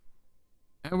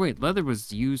wait, leather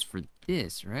was used for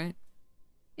this, right?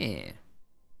 Yeah.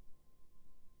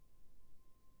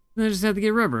 Then I just have to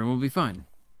get rubber and we'll be fine.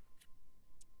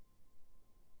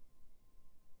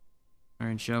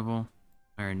 Iron shovel,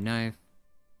 iron knife,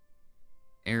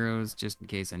 arrows just in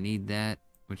case I need that.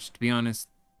 Which, to be honest,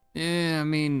 I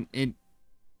mean,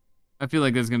 I feel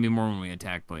like there's gonna be more when we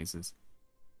attack places.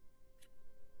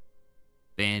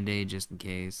 Band-aid just in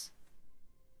case.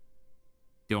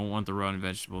 Don't want the rotten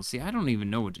vegetables. See, I don't even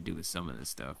know what to do with some of this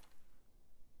stuff.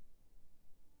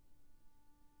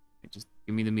 Just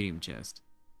give me the medium chest.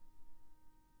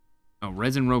 Oh,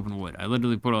 resin, rope, and wood. I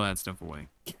literally put all that stuff away.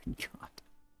 God.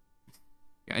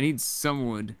 Yeah, I need some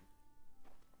wood.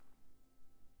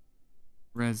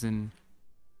 Resin.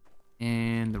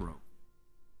 And the rope.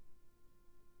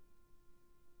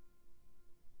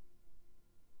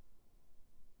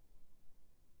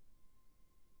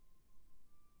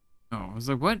 Oh, I was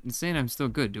like, what? It's saying I'm still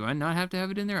good. Do I not have to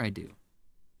have it in there? I do.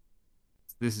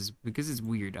 This is because it's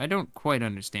weird. I don't quite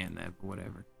understand that, but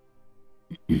whatever.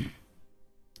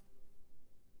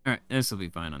 Alright, this will be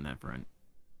fine on that front.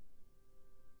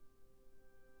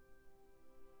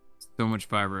 So much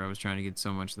fiber. I was trying to get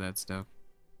so much of that stuff.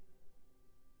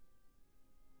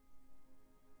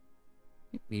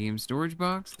 Medium storage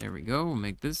box. There we go. We'll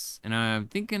make this. And I'm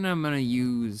thinking I'm going to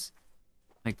use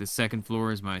like the second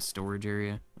floor as my storage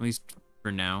area. At least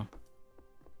for now.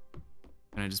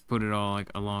 And I just put it all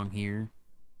like along here.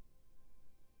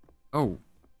 Oh.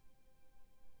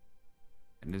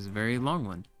 And it's a very long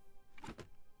one.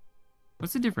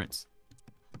 What's the difference?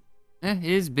 It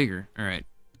is bigger. Alright.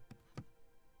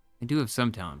 I do have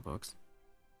some talent books.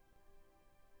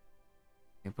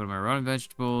 I put my rotten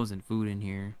vegetables and food in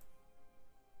here.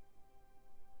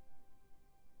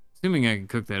 Assuming I can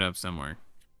cook that up somewhere.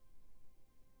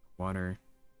 Water.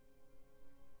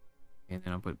 And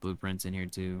then I'll put blueprints in here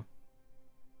too.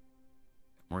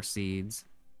 More seeds.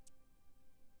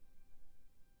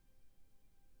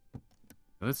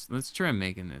 Let's try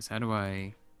making this. How do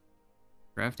I...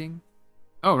 Crafting?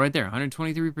 Oh, right there.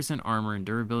 123% armor and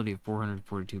durability of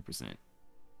 442%.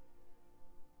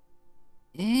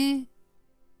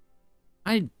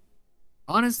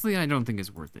 Honestly, I don't think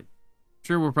it's worth it.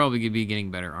 Sure, we'll probably be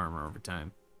getting better armor over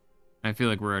time. I feel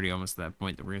like we're already almost at that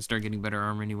point that we're gonna start getting better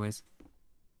armor anyways.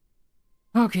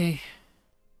 Okay.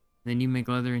 Then you make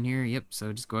leather in here. Yep,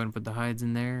 so just go ahead and put the hides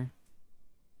in there.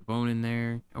 The bone in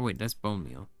there. Oh wait, that's bone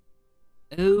meal.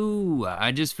 Oh,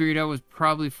 I just figured out it was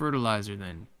probably fertilizer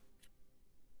then.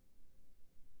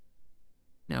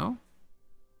 No?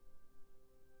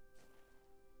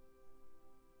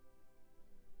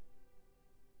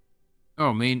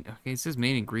 Oh, okay, it says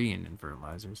main ingredient in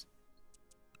fertilizers.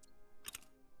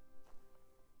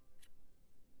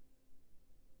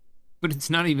 But it's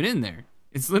not even in there.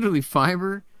 It's literally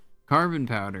fiber, carbon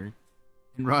powder,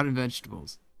 and rotten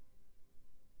vegetables.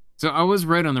 So I was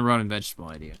right on the rotten vegetable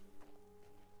idea.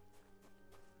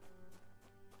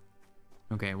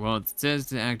 Okay, well, it says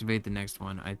to activate the next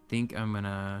one. I think I'm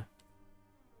gonna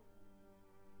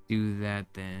do that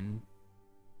then.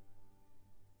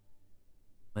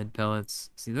 Lead pellets.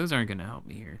 See, those aren't gonna help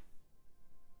me here.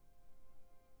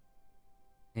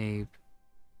 Tape.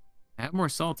 I have more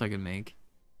salt I can make.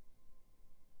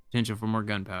 Potential for more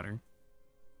gunpowder.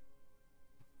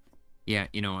 Yeah,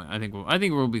 you know what? I think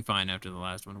we'll be fine after the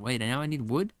last one. Wait, now I need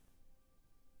wood?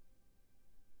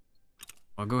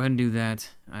 I'll go ahead and do that.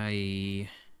 I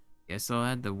guess I'll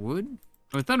add the wood.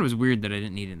 Oh, I thought it was weird that I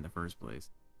didn't need it in the first place.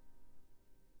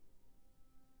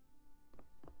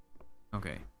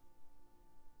 Okay.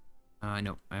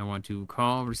 No, I want to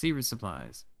call receiver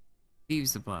supplies. Receive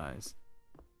supplies.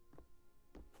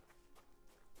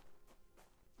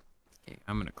 Okay,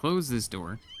 I'm gonna close this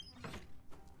door.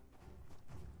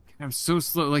 I'm so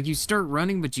slow. Like, you start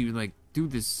running, but you, like, do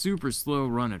this super slow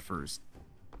run at first.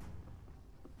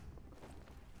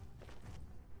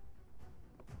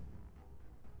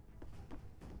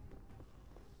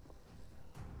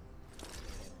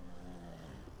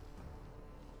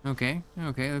 Okay,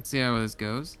 let's see how this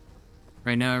goes.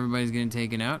 Right now, everybody's getting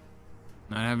taken out.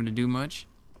 Not having to do much.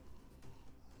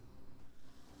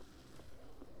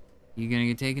 You gonna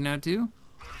get taken out too?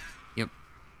 Yep.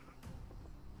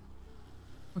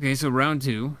 Okay, so round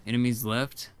 2. Enemies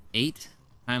left 8.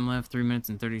 Time left 3 minutes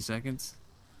and 30 seconds.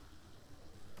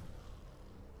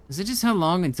 Is it just how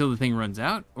long until the thing runs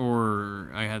out,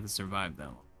 or I have to survive that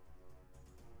long?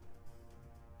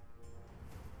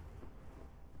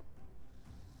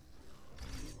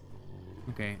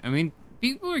 Okay, I mean,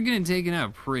 people are getting taken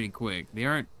out pretty quick. They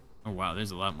aren't... Oh wow,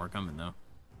 there's a lot more coming though.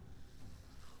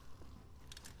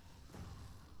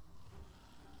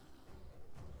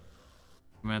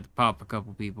 I'm gonna have to pop a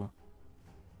couple people.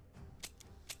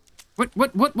 What?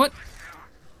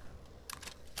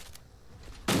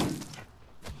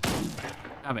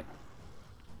 Stop it.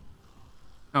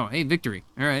 Oh, hey, victory.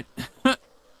 Alright.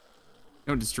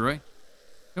 Don't destroy.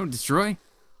 Don't destroy. I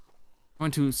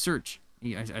want to search.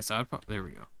 Yeah, I saw it pop. There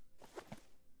we go.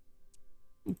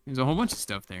 Ooh, there's a whole bunch of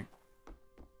stuff there.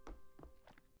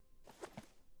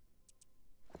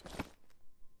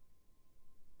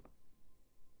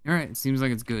 Alright, it seems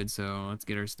like it's good, so let's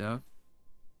get our stuff.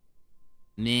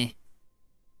 Meh.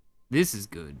 This is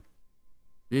good.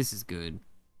 This is good.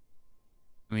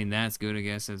 I mean, that's good, I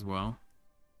guess, as well.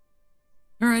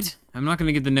 Alright, I'm not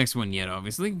gonna get the next one yet,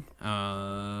 obviously.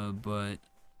 But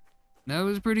that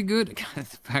was pretty good. The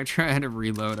fact I had to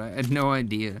reload, I had no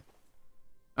idea.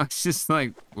 I was just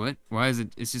like, what? Why is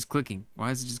it? It's just clicking. Why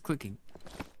is it just clicking?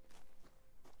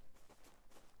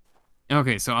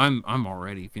 Okay, so I'm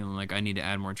already feeling like I need to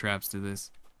add more traps to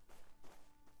this.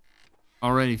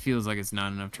 Already feels like it's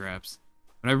not enough traps.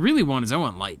 What I really want is I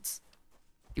want lights.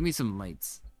 Give me some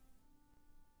lights.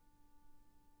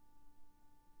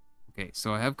 Okay,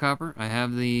 so I have copper. I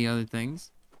have the other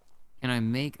things. Can I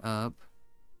make up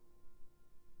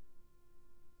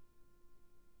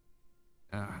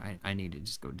I need to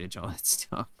just go ditch all that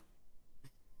stuff.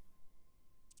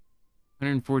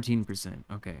 114%.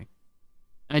 Okay.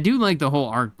 I do like the whole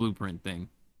Arc blueprint thing.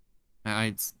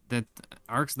 It's that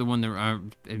Arc's the one that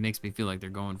it makes me feel like they're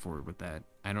going for it with that.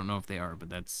 I don't know if they are, but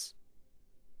that's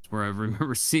where I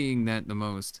remember seeing that the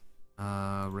most.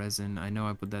 Resin. I know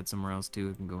I put that somewhere else too.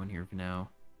 It can go in here for now.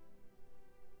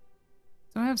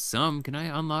 So I have some. Can I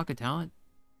unlock a talent?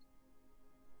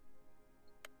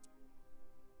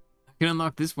 I can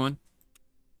unlock this one.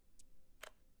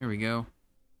 There we go.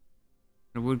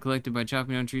 The wood collected by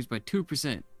chopping down trees by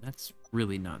 2%. That's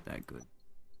really not that good. Is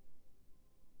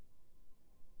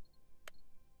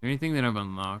there anything that I've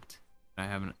unlocked that I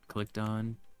haven't clicked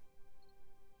on?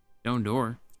 Stone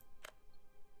door.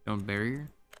 Stone barrier.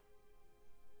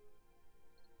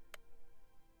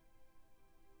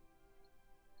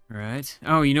 Alright.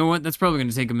 Oh, you know what? That's probably going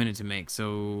to take a minute to make.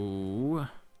 So,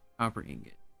 copper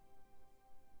ingot.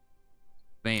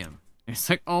 Bam. It's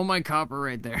like all my copper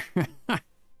right there.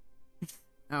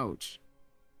 Ouch.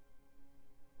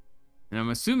 And I'm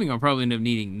assuming I'll probably end up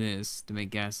needing this to make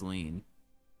gasoline.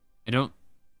 I don't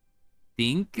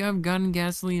think I've gotten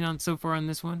gasoline on so far on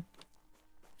this one.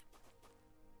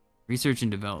 Research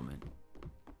and development.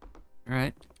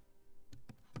 Alright.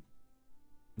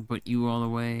 Put you all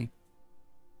away.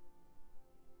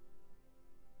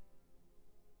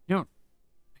 You don't.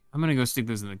 I'm gonna go stick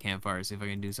this in the campfire, see if I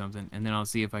can do something, and then I'll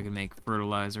see if I can make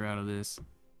fertilizer out of this.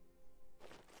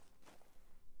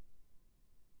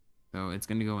 So it's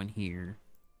gonna go in here.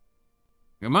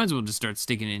 I might as well just start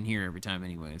sticking it in here every time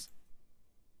anyways.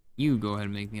 You go ahead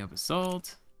and make me up a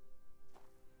salt.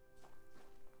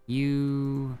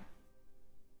 You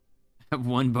have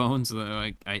one bone, so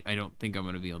I don't think I'm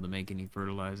gonna be able to make any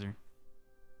fertilizer.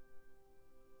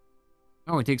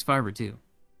 Oh, it takes fiber too.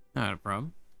 Not a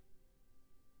problem.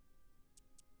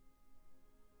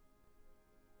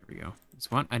 There we go.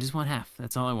 I just want half.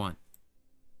 That's all I want.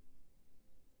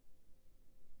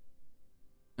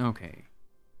 Okay.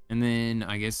 And then,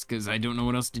 I guess, because I don't know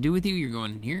what else to do with you, you're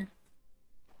going in here.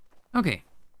 Okay.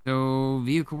 So,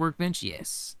 vehicle workbench,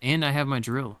 yes. And I have my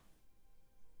drill.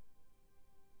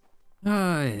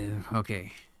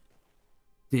 Okay.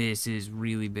 This is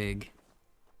really big.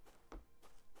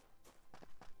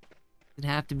 Does it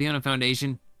have to be on a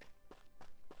foundation?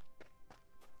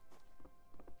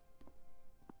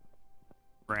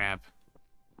 Crap.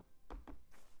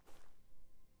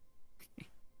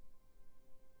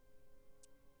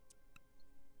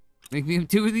 Make me have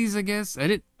 2 of these, I guess. I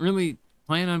didn't really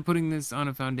plan on putting this on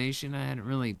a foundation. I hadn't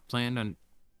really planned on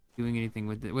doing anything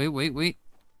with it. Wait.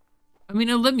 I mean,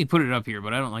 it'll let me put it up here,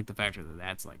 but I don't like the fact that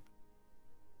that's like...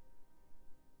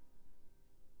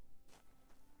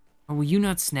 Oh, will you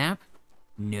not snap?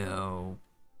 No.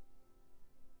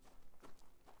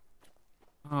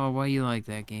 Oh, why you like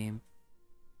that game?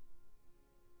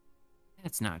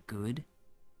 That's not good.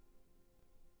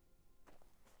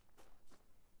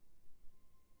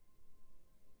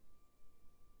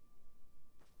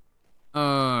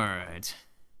 Alright.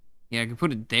 Yeah, I can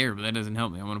put it there, but that doesn't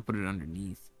help me. I want to put it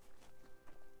underneath.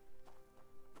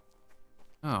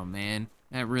 Oh, man.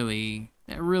 That really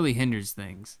hinders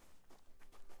things.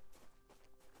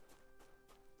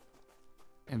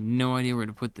 I have no idea where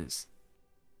to put this.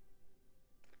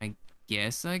 I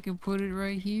guess I can put it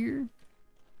right here?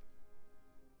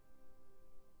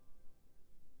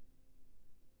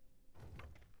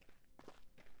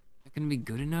 That gonna be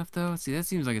good enough, though? See, that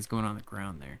seems like it's going on the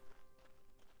ground there.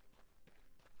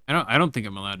 I don't think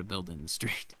I'm allowed to build in the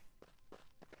street.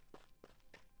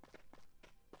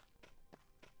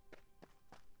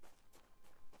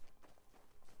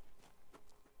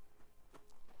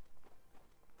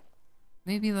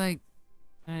 Maybe, like,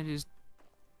 I just...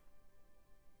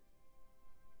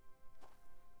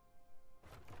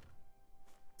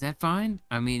 Is that fine?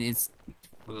 I mean, it's...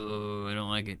 Oh, I don't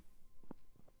like it.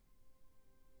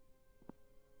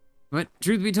 But,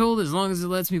 truth be told, as long as it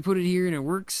lets me put it here and it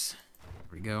works...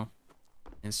 There we go.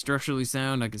 And it's structurally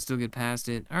sound, I can still get past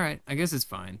it. Alright, I guess it's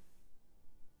fine.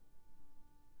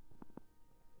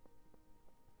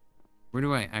 Where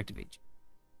do I activate you?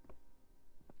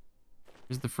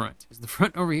 Where's the front? Is the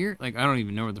front over here? Like, I don't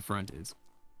even know where the front is.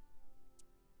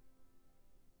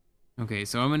 Okay,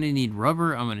 so I'm gonna need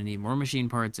rubber, I'm gonna need more machine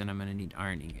parts, and I'm gonna need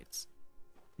iron ingots.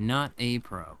 Not a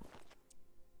problem.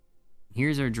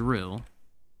 Here's our drill.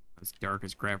 It's dark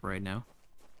as crap right now.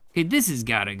 Okay, this has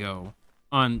gotta go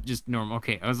on just normal.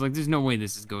 Okay, I was like, there's no way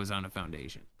this goes on a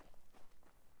foundation.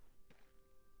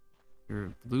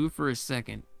 You're blue for a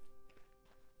second.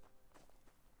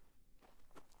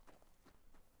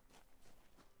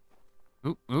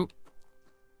 Oh.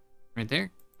 Right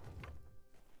there.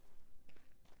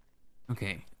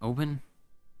 Okay, open.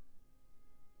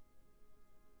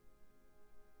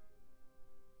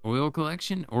 Oil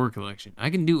collection? Ore collection. I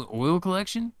can do oil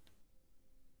collection?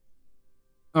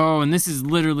 Oh, and this is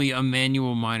literally a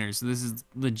manual miner, so this is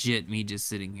legit me just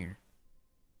sitting here.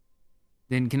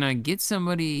 Then can I get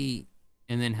somebody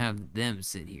and then have them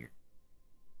sit here?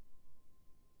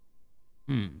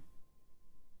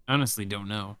 Honestly, don't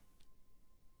know.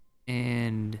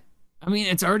 And, I mean,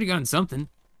 it's already gotten something.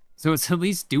 So it's at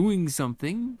least doing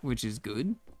something, which is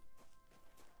good.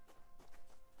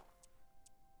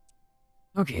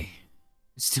 Okay.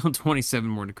 Still 27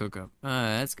 more to cook up.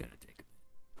 That's gonna take a bit.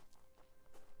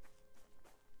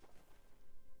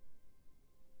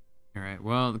 Alright,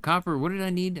 well, the copper, what did I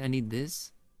need? I need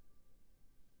this.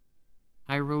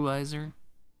 Pyrolyzer.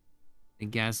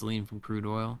 And gasoline from crude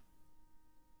oil.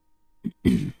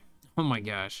 Oh my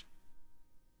gosh.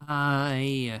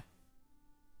 I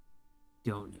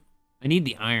don't know. I need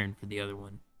the iron for the other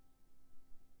one.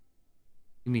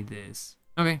 Give me this.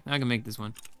 Okay, I can make this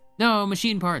one. No,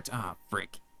 machine parts. Ah,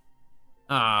 frick.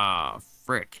 Ah,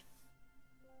 frick.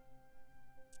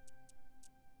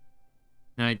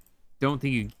 I don't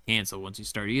think you can cancel once you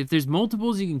start. If there's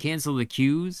multiples, you can cancel the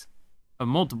queues of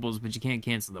multiples, but you can't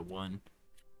cancel the one.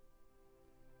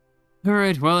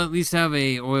 Alright, well, at least have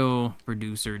a oil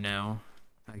producer now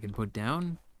I can put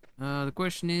down. The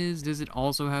question is, does it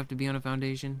also have to be on a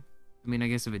foundation? I mean, I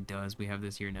guess if it does, we have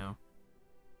this here now.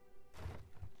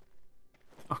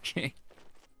 Okay.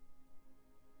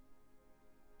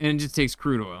 And it just takes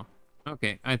crude oil.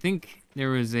 Okay, I think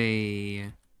there was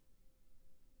a...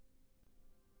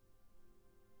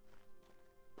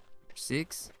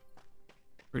 6?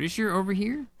 Pretty sure over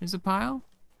here is a pile?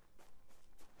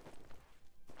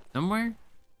 Somewhere?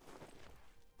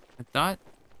 I thought?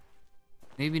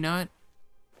 Maybe not?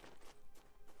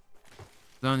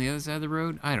 Is it on the other side of the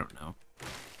road? I don't know.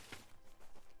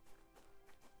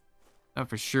 Thought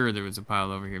for sure there was a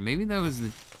pile over here. Maybe that was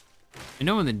the... I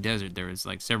know in the desert there was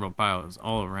like several piles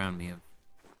all around me of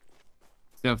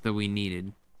stuff that we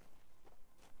needed.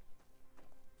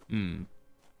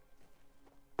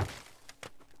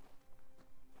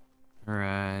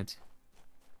 Alright.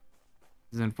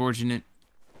 This is unfortunate.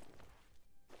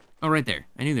 Oh, right there.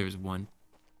 I knew there was one.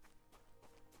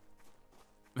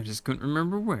 I just couldn't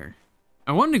remember where.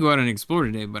 I wanted to go out and explore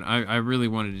today, but I really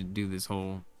wanted to do this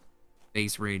whole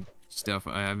base raid stuff.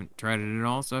 I haven't tried it at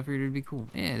all, so I figured it'd be cool.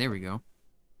 Yeah, there we go.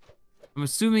 I'm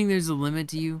assuming there's a limit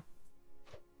to you.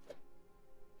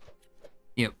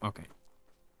 Yep, okay.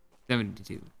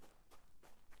 72.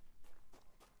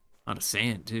 A lot of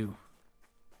sand, too.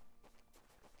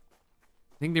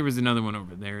 I think there was another one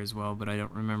over there as well, but I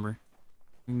don't remember.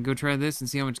 We can go try this and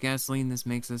see how much gasoline this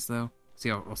makes us, though.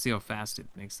 We'll see how fast it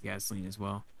makes the gasoline as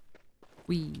well.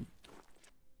 Whee!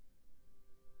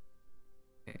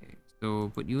 Okay,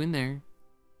 so put you in there.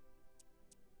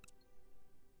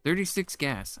 36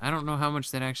 gas. I don't know how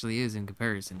much that actually is in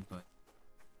comparison, but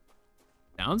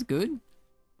sounds good.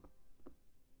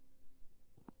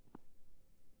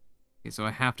 Okay, so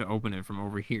I have to open it from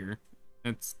over here.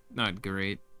 That's not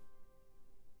great.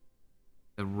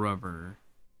 The rubber.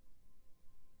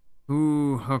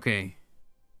 Ooh, okay.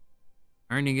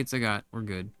 Iron ingots I got. We're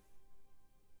good.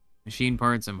 Machine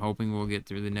parts, I'm hoping we'll get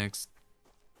through the next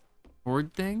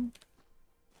Horde thing.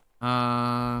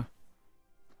 Actually,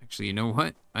 you know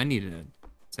what? I need to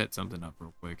set something up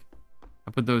real quick.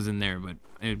 I put those in there, but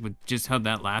with just how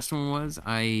that last one was,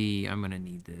 I'm gonna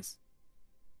need this.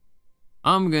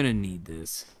 I'm gonna need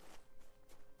this.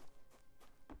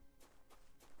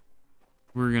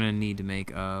 We're gonna need to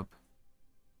make up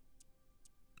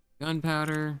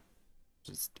gunpowder.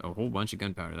 Just a whole bunch of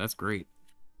gunpowder. That's great.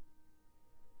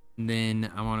 And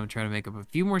then I want to try to make up a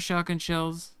few more shotgun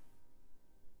shells.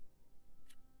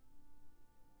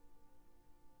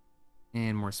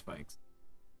 And more spikes.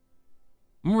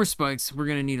 More spikes. We're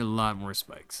going to need a lot more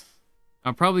spikes.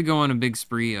 I'll probably go on a big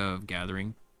spree of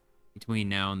gathering between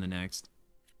now and the next.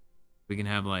 We can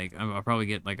have like, I'll probably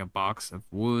get like a box of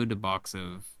wood, a box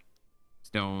of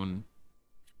stone.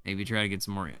 Maybe try to get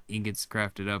some more ingots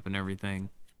crafted up and everything.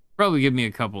 Probably give me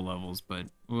a couple levels, but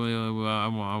I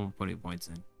won't put any points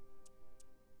in.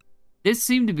 This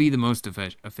seemed to be the most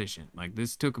efficient. Like,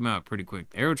 this took them out pretty quick.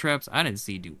 The arrow traps, I didn't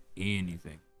see do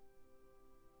anything.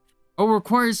 Oh,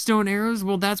 requires stone arrows?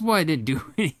 Well, that's why I didn't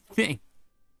do anything.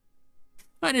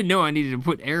 I didn't know I needed to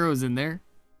put arrows in there.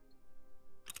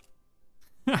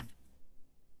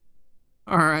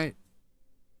 Alright.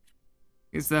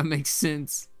 Guess that makes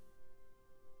sense.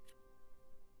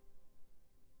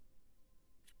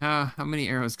 How many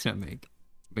arrows can I make?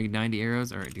 Make 90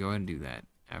 arrows? Alright, go ahead and do that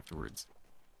afterwards.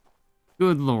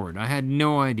 Good lord, I had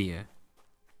no idea.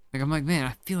 Like, I'm like, man,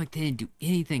 I feel like they didn't do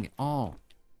anything at all.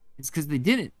 It's because they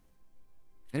didn't.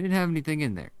 They didn't have anything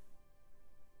in there.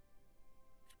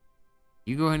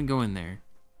 You go ahead and go in there.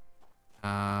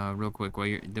 Real quick,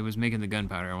 while that was making the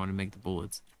gunpowder, I want to make the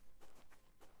bullets.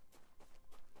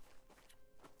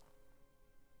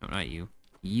 No, not you.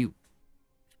 You.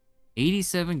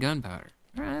 87 gunpowder.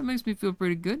 Alright, that makes me feel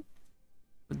pretty good.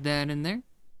 Put that in there.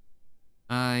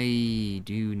 I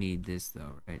do need this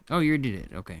though, right? Oh, you did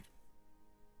it. Okay.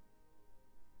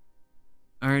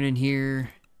 Iron in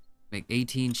here. Make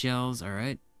 18 shells.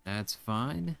 Alright. That's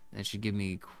fine. That should give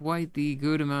me quite the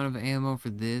good amount of ammo for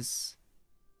this.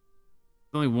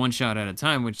 It's only one shot at a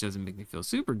time, which doesn't make me feel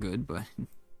super good, but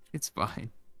it's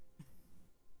fine.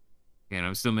 And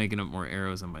I'm still making up more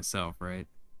arrows on myself, right?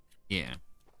 Yeah.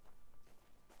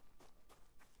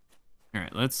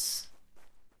 Alright, let's...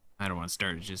 I don't want to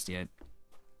start it just yet.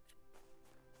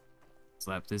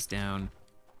 Slap this down.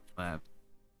 Slap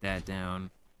that down.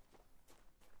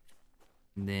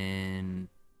 And then...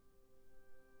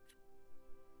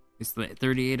 Is the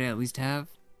 38 I at least have?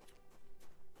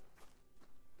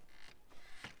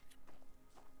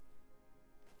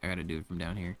 I gotta do it from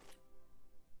down here.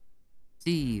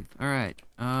 Steve, alright.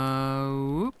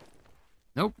 Whoop.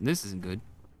 Nope, this isn't good.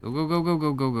 Go, go, go, go,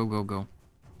 go, go, go, go, go.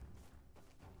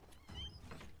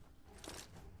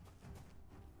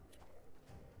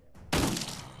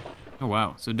 Oh,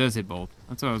 wow. So it does hit both.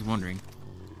 That's what I was wondering.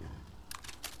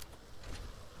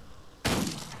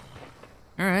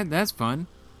 Alright, that's fun.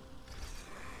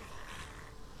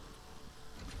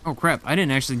 Oh, crap. I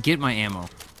didn't actually get my ammo.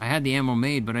 I had the ammo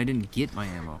made, but I didn't get my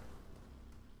ammo.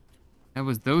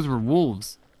 Those were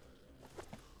wolves.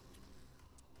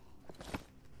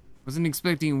 Wasn't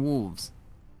expecting wolves.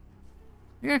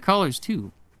 They got collars,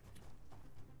 too.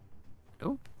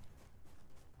 Oh.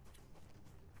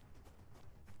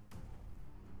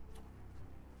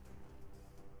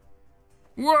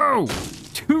 Whoa!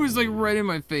 Two is like right in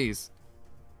my face.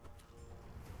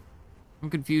 I'm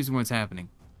confused in what's happening.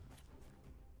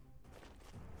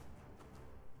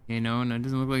 Okay, no, it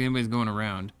doesn't look like anybody's going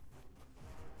around.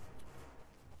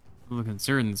 I'm a little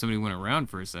concerned that somebody went around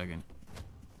for a second.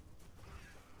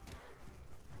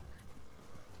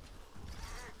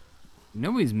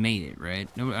 Nobody's made it, right?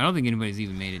 No, I don't think anybody's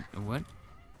even made it. What?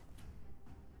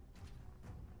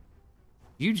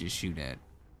 You just shoot at.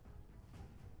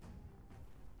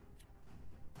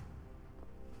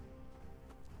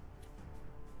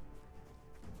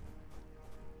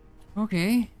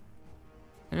 Okay.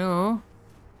 Hello?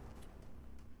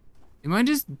 Am I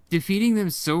just defeating them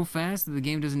so fast that the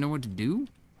game doesn't know what to do?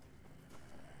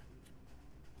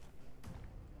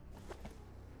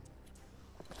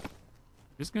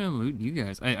 Just gonna loot you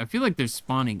guys. I feel like they're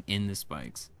spawning in the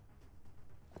spikes.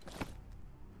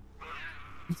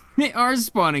 They are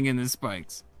spawning in the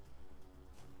spikes.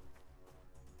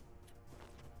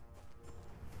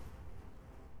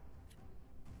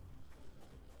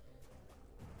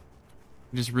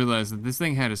 I just realized that this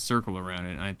thing had a circle around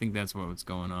it, and I think that's what was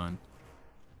going on.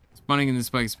 Spawning in the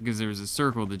spikes because there was a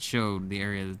circle that showed the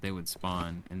area that they would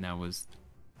spawn, and that was...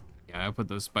 Yeah, I put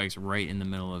those spikes right in the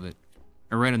middle of it.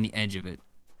 Or right on the edge of it.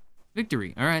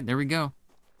 Victory! Alright, there we go.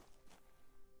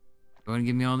 Go ahead and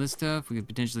give me all this stuff. We could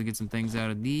potentially get some things out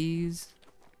of these.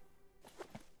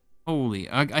 Holy,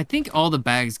 I think all the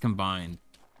bags combined.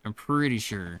 I'm pretty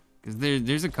sure. Because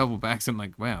there's a couple bags I'm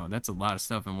like, wow, that's a lot of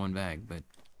stuff in one bag, but...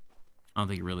 I don't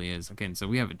think it really is. Okay, so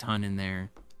we have a ton in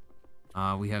there.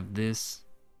 We have this.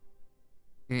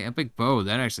 Okay, epic bow.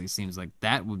 That actually seems like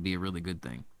that would be a really good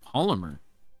thing. Polymer.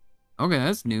 Okay,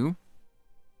 that's new.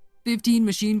 15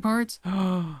 machine parts?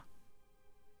 Oh.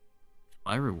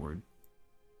 Fly reward.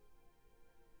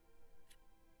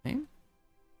 Hey?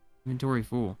 Inventory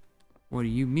full. What do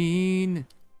you mean?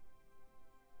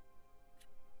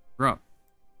 Drop.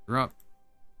 Drop.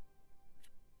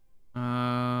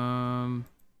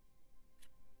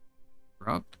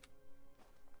 Drop.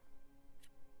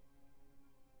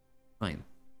 Claim.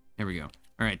 There we go.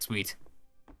 Alright, sweet.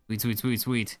 Sweet, sweet, sweet,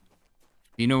 sweet.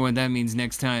 You know what that means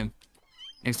next time.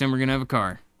 Next time we're gonna have a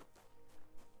car.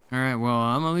 Alright, well,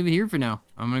 I'm gonna leave it here for now.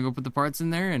 I'm gonna go put the parts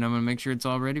in there, and I'm gonna make sure it's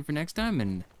all ready for next time,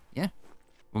 and yeah.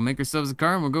 We'll make ourselves a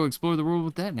car, and we'll go explore the world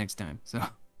with that next time. So,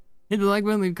 hit the like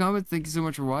button, leave comments. Thank you so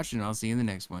much for watching, and I'll see you in the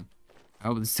next one. I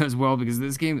hope this does well, because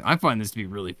this game, I find this to be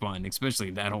really fun, especially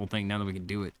that whole thing, now that we can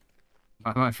do it.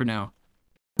 Bye-bye for now.